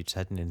whole time you just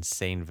had an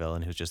insane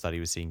villain who just thought he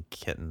was seeing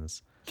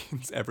kittens?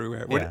 It's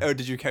everywhere. Yeah.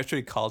 Did you catch what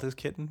he called his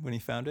kitten when he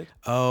found it?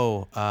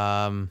 Oh,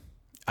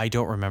 I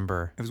don't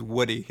remember. It was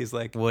Woody. He's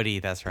like, Woody,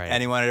 that's right.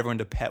 and he wanted everyone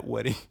to pet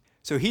Woody.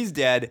 So he's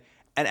dead.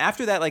 And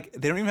after that, like,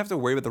 they don't even have to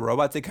worry about the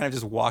robots. They kind of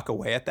just walk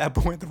away at that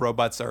point. The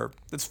robots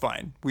that's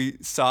fine. We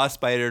saw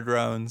spider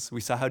drones. We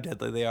saw how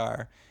deadly they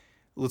are.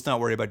 Let's not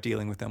worry about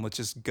dealing with them. Let's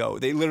just go.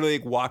 They literally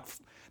walk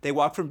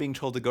from being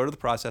told to go to the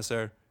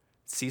processor,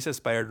 see a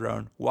spider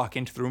drone, walk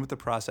into the room with the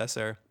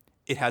processor.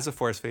 It has a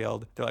force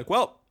field. They're like,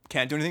 well,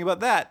 can't do anything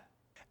about that.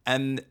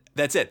 And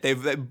that's it.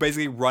 They've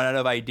basically run out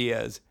of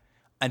ideas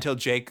until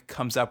Jake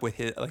comes up with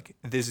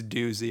this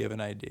doozy of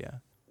an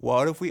idea.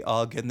 What if we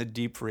all get in the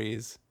deep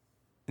freeze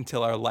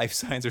until our life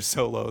signs are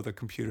so low the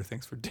computer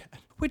thinks we're dead?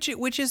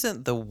 Which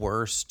isn't the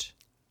worst.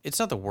 It's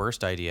not the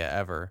worst idea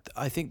ever.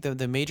 I think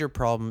the major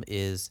problem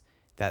is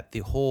that the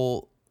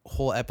whole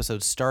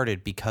episode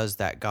started because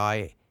that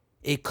guy,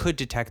 it could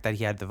detect that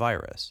he had the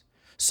virus.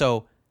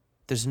 So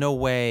there's no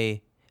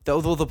way. The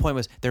point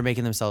was they're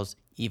making themselves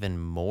even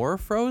more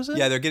frozen.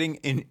 Yeah, they're getting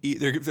in.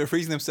 They're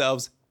freezing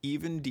themselves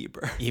even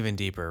deeper. Even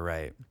deeper,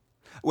 right?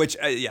 Which,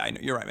 yeah, I know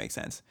you're right. Makes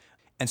sense.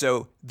 And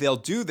so they'll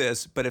do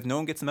this, but if no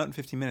one gets them out in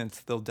 15 minutes,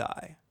 they'll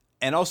die.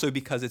 And also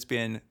because it's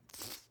been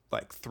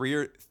like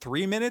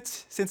 3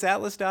 minutes since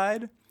Atlas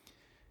died,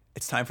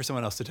 it's time for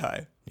someone else to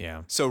die.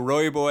 Yeah. So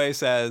Roy Boy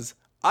says,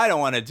 I don't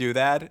want to do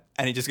that.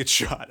 And he just gets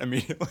shot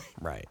immediately.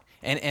 Right.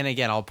 And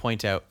again, I'll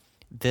point out,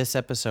 this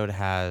episode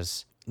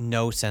has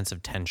no sense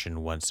of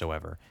tension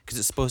whatsoever, because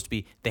it's supposed to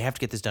be, they have to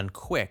get this done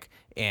quick,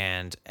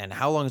 and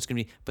how long it's going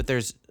to be. But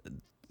there's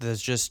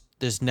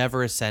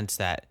never a sense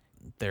that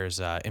there's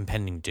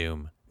impending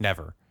doom.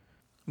 Never.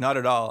 Not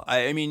at all.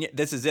 I mean,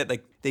 this is it.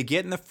 Like, they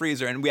get in the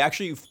freezer, and we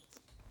actually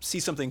see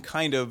something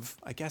kind of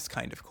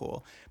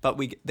cool. But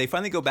they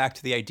finally go back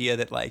to the idea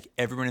that like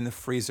everyone in the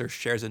freezer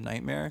shares a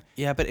nightmare.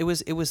 Yeah, but it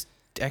was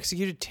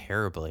executed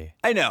terribly.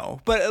 I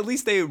know, but at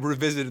least they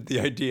revisited the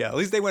idea. At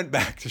least they went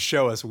back to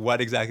show us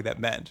what exactly that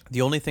meant.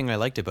 The only thing I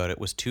liked about it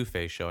was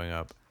Two-Face showing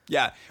up.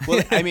 Yeah.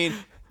 Well, I mean,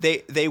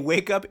 they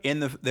wake up in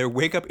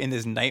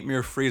this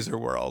nightmare freezer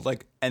world,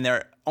 like, and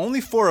there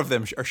only 4 of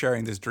them are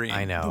sharing this dream.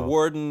 I know. The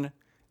Warden,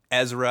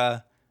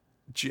 Ezra,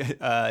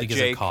 Because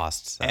Jake, it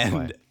costs. That's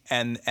why.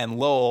 and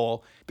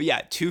Lowell. But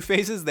yeah,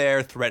 Two-Face is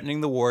there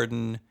threatening the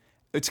Warden.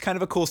 It's kind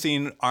of a cool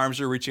scene. Arms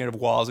are reaching out of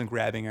walls and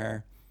grabbing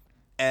her.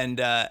 And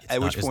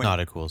It's not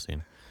a cool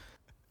scene.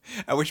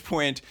 At which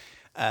point,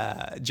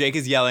 Jake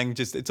is yelling,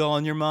 just, it's all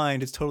in your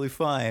mind. It's totally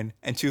fine.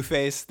 And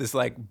Two-Face, this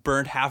like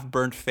half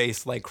burnt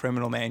face, like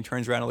criminal man,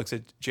 turns around and looks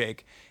at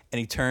Jake, and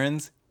he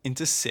turns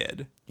into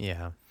Sid.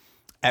 Yeah.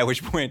 At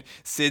which point,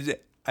 Sid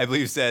I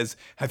believe says,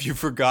 "Have you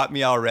forgot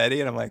me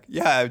already?" And I'm like,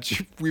 "Yeah,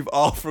 we've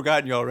all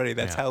forgotten you already."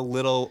 That's how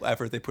little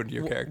effort they put into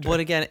your character. But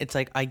again, it's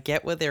like I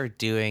get what they're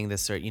doing.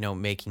 This sort,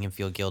 making him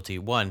feel guilty.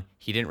 One,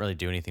 he didn't really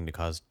do anything to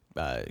cause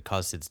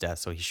Sid's death,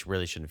 so he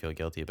really shouldn't feel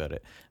guilty about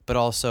it. But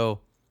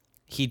also,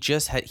 he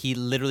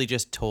literally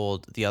just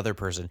told the other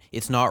person,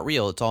 "It's not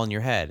real. It's all in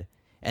your head."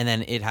 And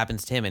then it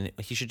happens to him, and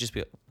he should just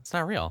be, "It's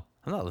not real.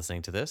 I'm not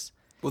listening to this."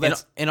 Well,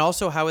 and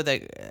also, how would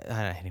that?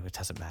 Anyway, it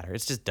doesn't matter.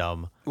 It's just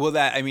dumb. Well,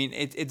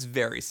 it's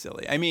very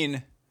silly. I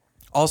mean,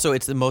 also,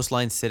 it's the most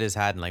lines Sid has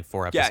had in like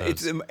 4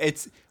 episodes. Yeah,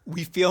 it's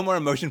we feel more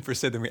emotion for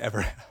Sid than we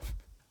ever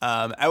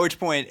have. At which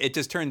point, it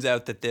just turns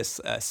out that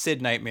this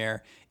Sid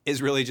nightmare is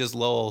really just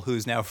Lowell,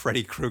 who's now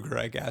Freddy Krueger,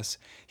 I guess.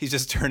 He's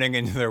just turning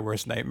into their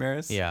worst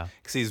nightmares. Yeah,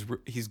 because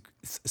he's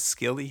a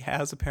skill he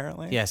has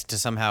apparently. Yes, to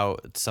somehow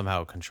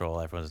control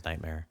everyone's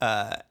nightmare.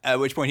 At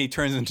which point he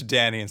turns into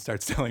Danny and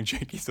starts telling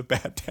Jake he's a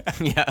bad dad.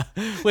 Yeah,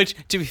 which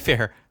to be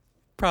fair,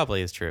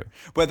 probably is true.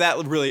 But that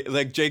really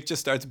Jake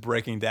just starts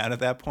breaking down at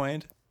that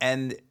point,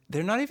 and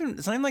it's not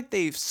even like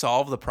they've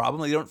solved the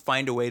problem. They don't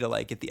find a way to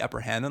like get the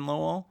upper hand on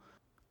Lowell.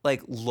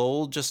 Like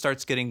Lowell just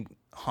starts getting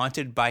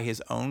haunted by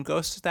his own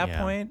ghosts at that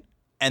point,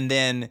 and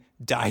then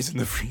dies in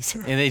the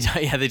freezer. And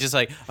they just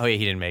like, oh yeah,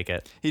 he didn't make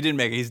it. He didn't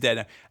make it. He's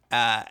dead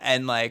now.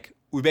 And like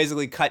we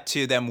basically cut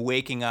to them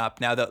waking up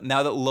now that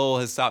Lowell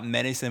has stopped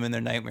menacing them in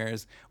their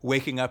nightmares,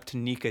 waking up to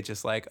Nika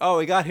just like, oh,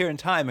 we got here in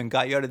time and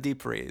got you out of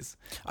deep freeze.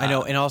 I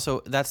know, and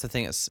also that's the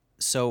thing. Is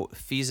so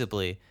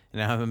feasibly,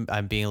 and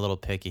I'm being a little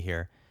picky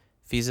here.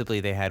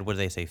 Feasibly, they had, what did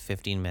they say,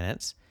 15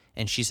 minutes,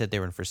 and she said they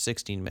were in for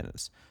 16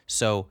 minutes.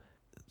 So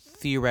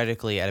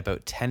theoretically, at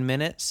about 10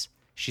 minutes,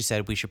 she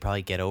said we should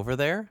probably get over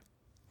there.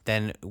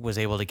 Then was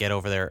able to get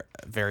over there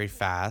very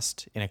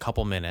fast in a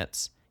couple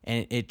minutes,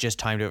 and it just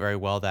timed it very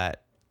well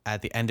that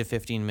at the end of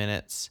 15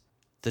 minutes,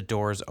 the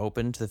doors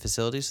opened to the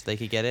facility so they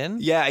could get in.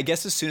 Yeah, I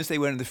guess as soon as they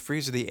went into the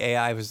freezer, the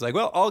AI was like,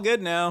 well, all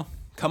good now.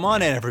 Come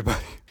on in,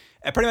 everybody.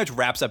 It pretty much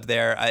wraps up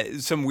there.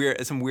 Some weird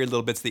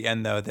little bits at the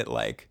end, though, that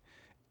like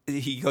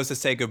he goes to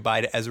say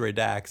goodbye to Ezra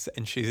Dax,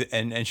 and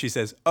she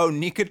says, "Oh,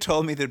 Nika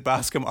told me that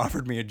Bascom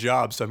offered me a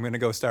job, so I'm going to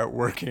go start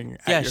working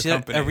at your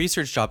company." A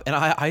research job, and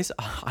I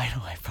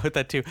know I put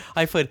that too.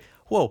 I put,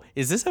 "Whoa,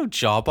 is this how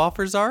job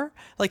offers are?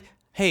 Like,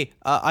 hey,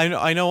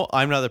 I know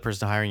I'm not the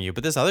person hiring you,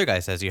 but this other guy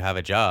says you have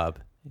a job,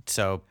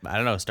 so I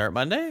don't know, start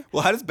Monday."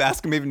 Well, how does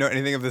Bascom even know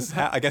anything of this?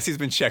 I guess he's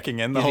been checking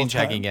in the whole time.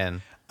 Checking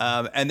in.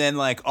 And then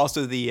like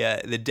also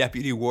the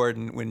deputy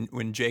warden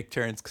when Jake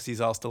turns, because he's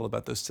all still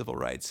about those civil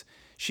rights.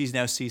 She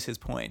now sees his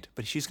point,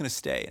 but she's going to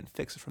stay and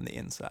fix it from the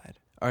inside.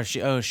 Or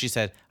she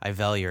said, "I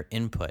value your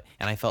input,"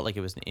 and I felt like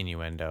it was an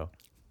innuendo.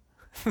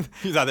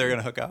 You thought they were going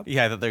to hook up?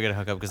 Yeah, I thought they were going to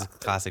hook up because it's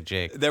classic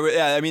Jake. There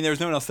was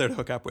no one else there to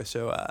hook up with,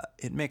 so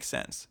it makes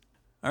sense.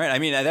 All right, I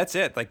mean that's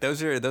it. Like that's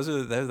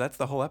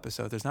the whole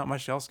episode. There's not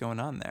much else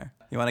going on there.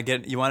 You want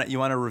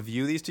to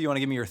review these two? You want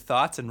to give me your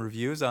thoughts and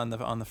reviews on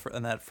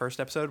that first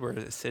episode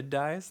where Sid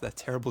dies, that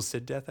terrible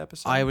Sid death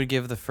episode? I would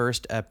give the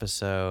first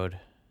episode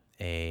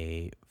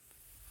a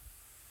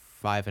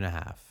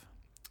 5.5.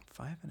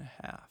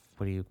 5.5.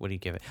 What do you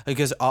give it?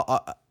 Because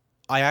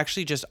I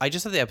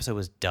just thought the episode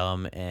was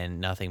dumb and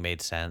nothing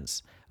made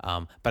sense.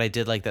 But I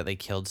did like that they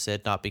killed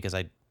Sid, not because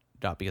I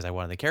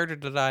wanted the character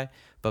to die,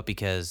 but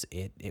because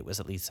it was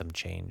at least some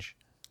change.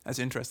 That's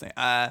interesting.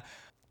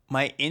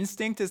 My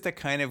instinct is to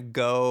kind of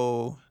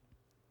go,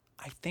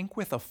 I think,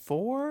 with a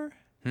 4.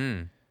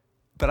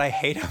 But I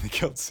hate how they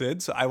killed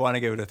Sid, so I want to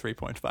give it a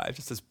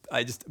 3.5.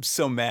 I'm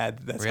so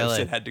mad that's how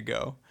Sid had to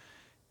go.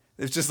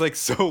 There's just like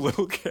so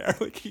little care.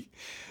 Like it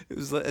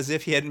was as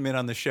if he hadn't been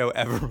on the show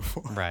ever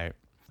before. Right.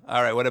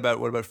 All right. What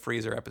about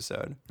Freezer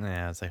episode?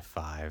 Yeah, it's like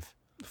 5.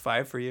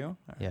 5 for you?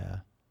 Right. Yeah.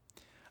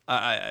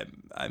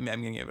 I'm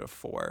gonna give it a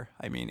 4.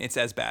 I mean, it's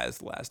as bad as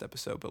the last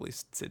episode, but at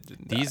least Sid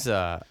didn't these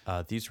die.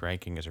 These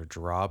rankings are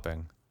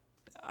dropping.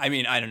 I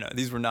mean, I don't know.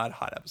 These were not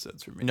hot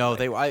episodes for me. No,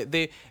 like,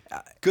 they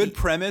good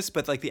premise,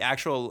 but like the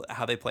actual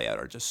how they play out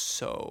are just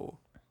so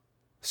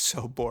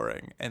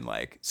boring and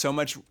like so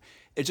much.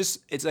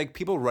 It's like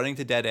people running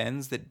to dead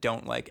ends that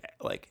don't like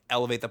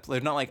elevate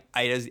they're not like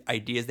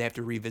ideas they have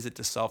to revisit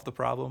to solve the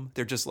problem.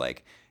 They're just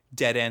like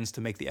dead ends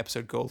to make the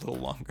episode go a little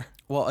longer.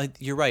 Well,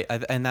 you're right,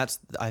 and I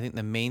think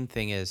the main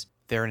thing is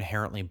they're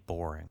inherently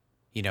boring.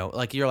 You know,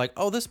 like you're like,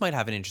 oh, this might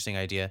have an interesting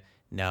idea.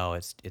 No,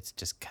 it's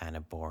just kind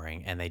of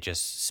boring, and they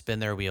just spin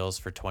their wheels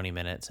for 20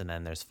 minutes, and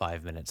then there's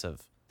 5 minutes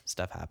of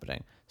stuff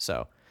happening.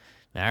 So,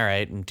 all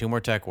right, and 2 more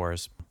Tech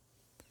Wars.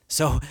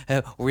 So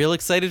real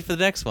excited for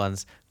the next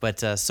ones, but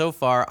so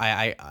far,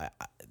 I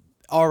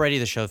already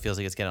the show feels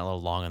like it's getting a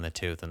little long in the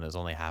tooth, and it's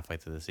only halfway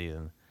through the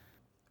season.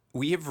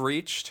 We have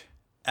reached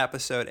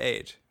episode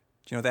 8. Do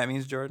you know what that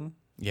means, Jordan?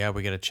 Yeah,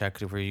 we got to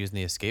check if we're using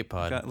the escape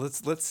pod.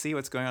 Let's see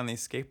what's going on in the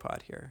escape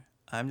pod here.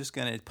 I'm just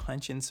gonna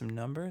punch in some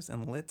numbers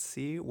and let's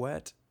see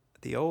what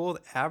the old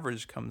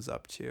average comes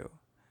up to.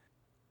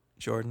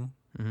 Jordan,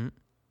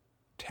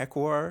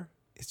 Tekwar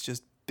is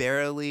just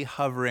barely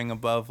hovering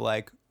above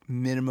like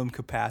minimum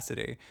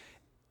capacity.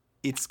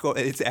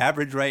 its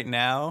average right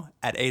now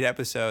at 8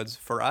 episodes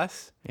for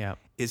us Yeah.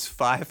 is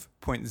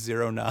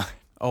 5.09.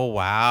 Oh,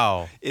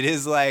 wow. It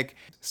is like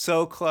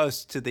so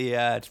close to the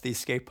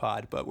escape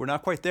pod, but we're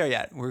not quite there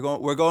yet. We're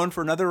going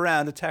for another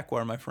round of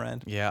Tekwar, my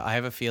friend. Yeah, I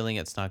have a feeling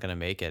it's not going to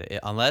make it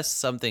unless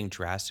something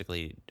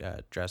drastically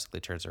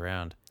turns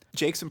around.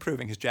 Jake's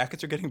improving. His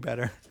jackets are getting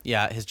better.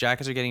 Yeah, his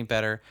jackets are getting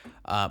better.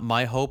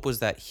 My hope was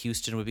that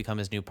Houston would become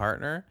his new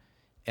partner,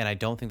 and I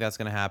don't think that's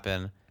going to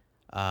happen.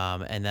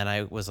 And then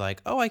I was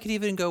like, oh, I could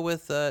even go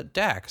with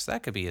Dax.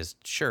 That could be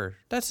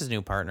that's his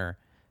new partner.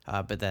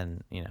 But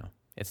then,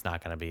 it's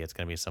not going to be. It's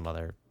going to be some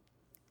other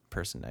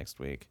person next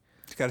week.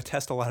 He's got to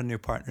test a lot of new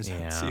partners out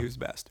and Yeah. see who's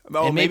best.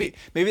 Oh, And maybe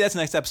that's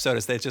next episode.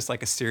 Is that it's just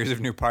like a series of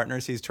new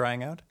partners he's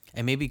trying out?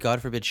 And maybe,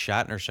 God forbid,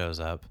 Shatner shows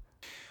up.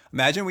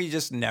 Imagine we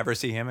just never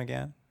see him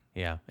again.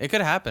 Yeah, it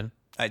could happen.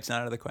 It's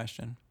not out of the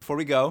question. Before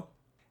we go,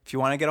 if you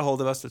want to get a hold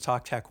of us to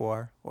talk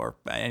Tekwar or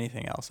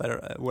anything else,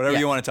 whatever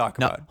you want to talk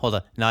No, about. hold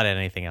on. Not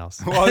anything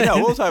else. Well, no,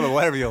 we'll talk about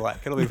whatever you like.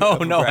 It'll be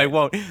No, I great.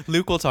 won't.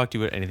 Luke will talk to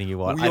you about anything you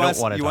want. I don't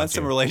want to. You talk want to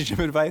some you. relationship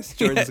advice?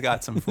 Jordan's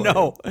got some for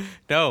you.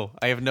 No,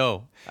 I have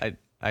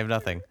I have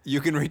nothing.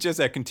 You can reach us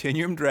at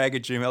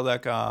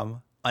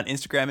continuumdrag@gmail.com, on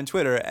Instagram and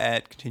Twitter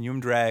at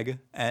continuumdrag,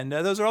 and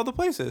those are all the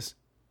places.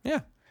 Yeah.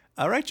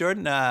 All right,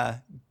 Jordan.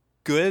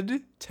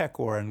 Good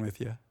Tekwaring with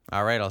you.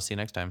 All right. I'll see you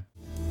next time.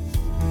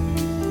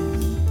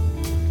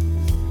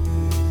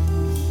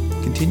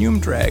 Continuum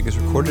Drag is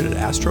recorded at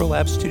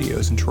Astrolab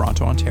Studios in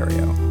Toronto,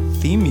 Ontario.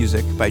 Theme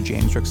music by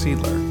James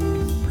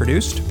Ruxedler.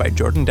 Produced by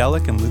Jordan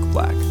Delic and Luke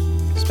Black.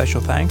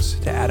 Special thanks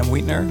to Adam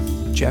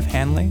Wheatner, Jeff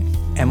Hanley,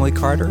 Emily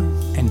Carter,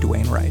 and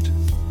Dwayne Wright.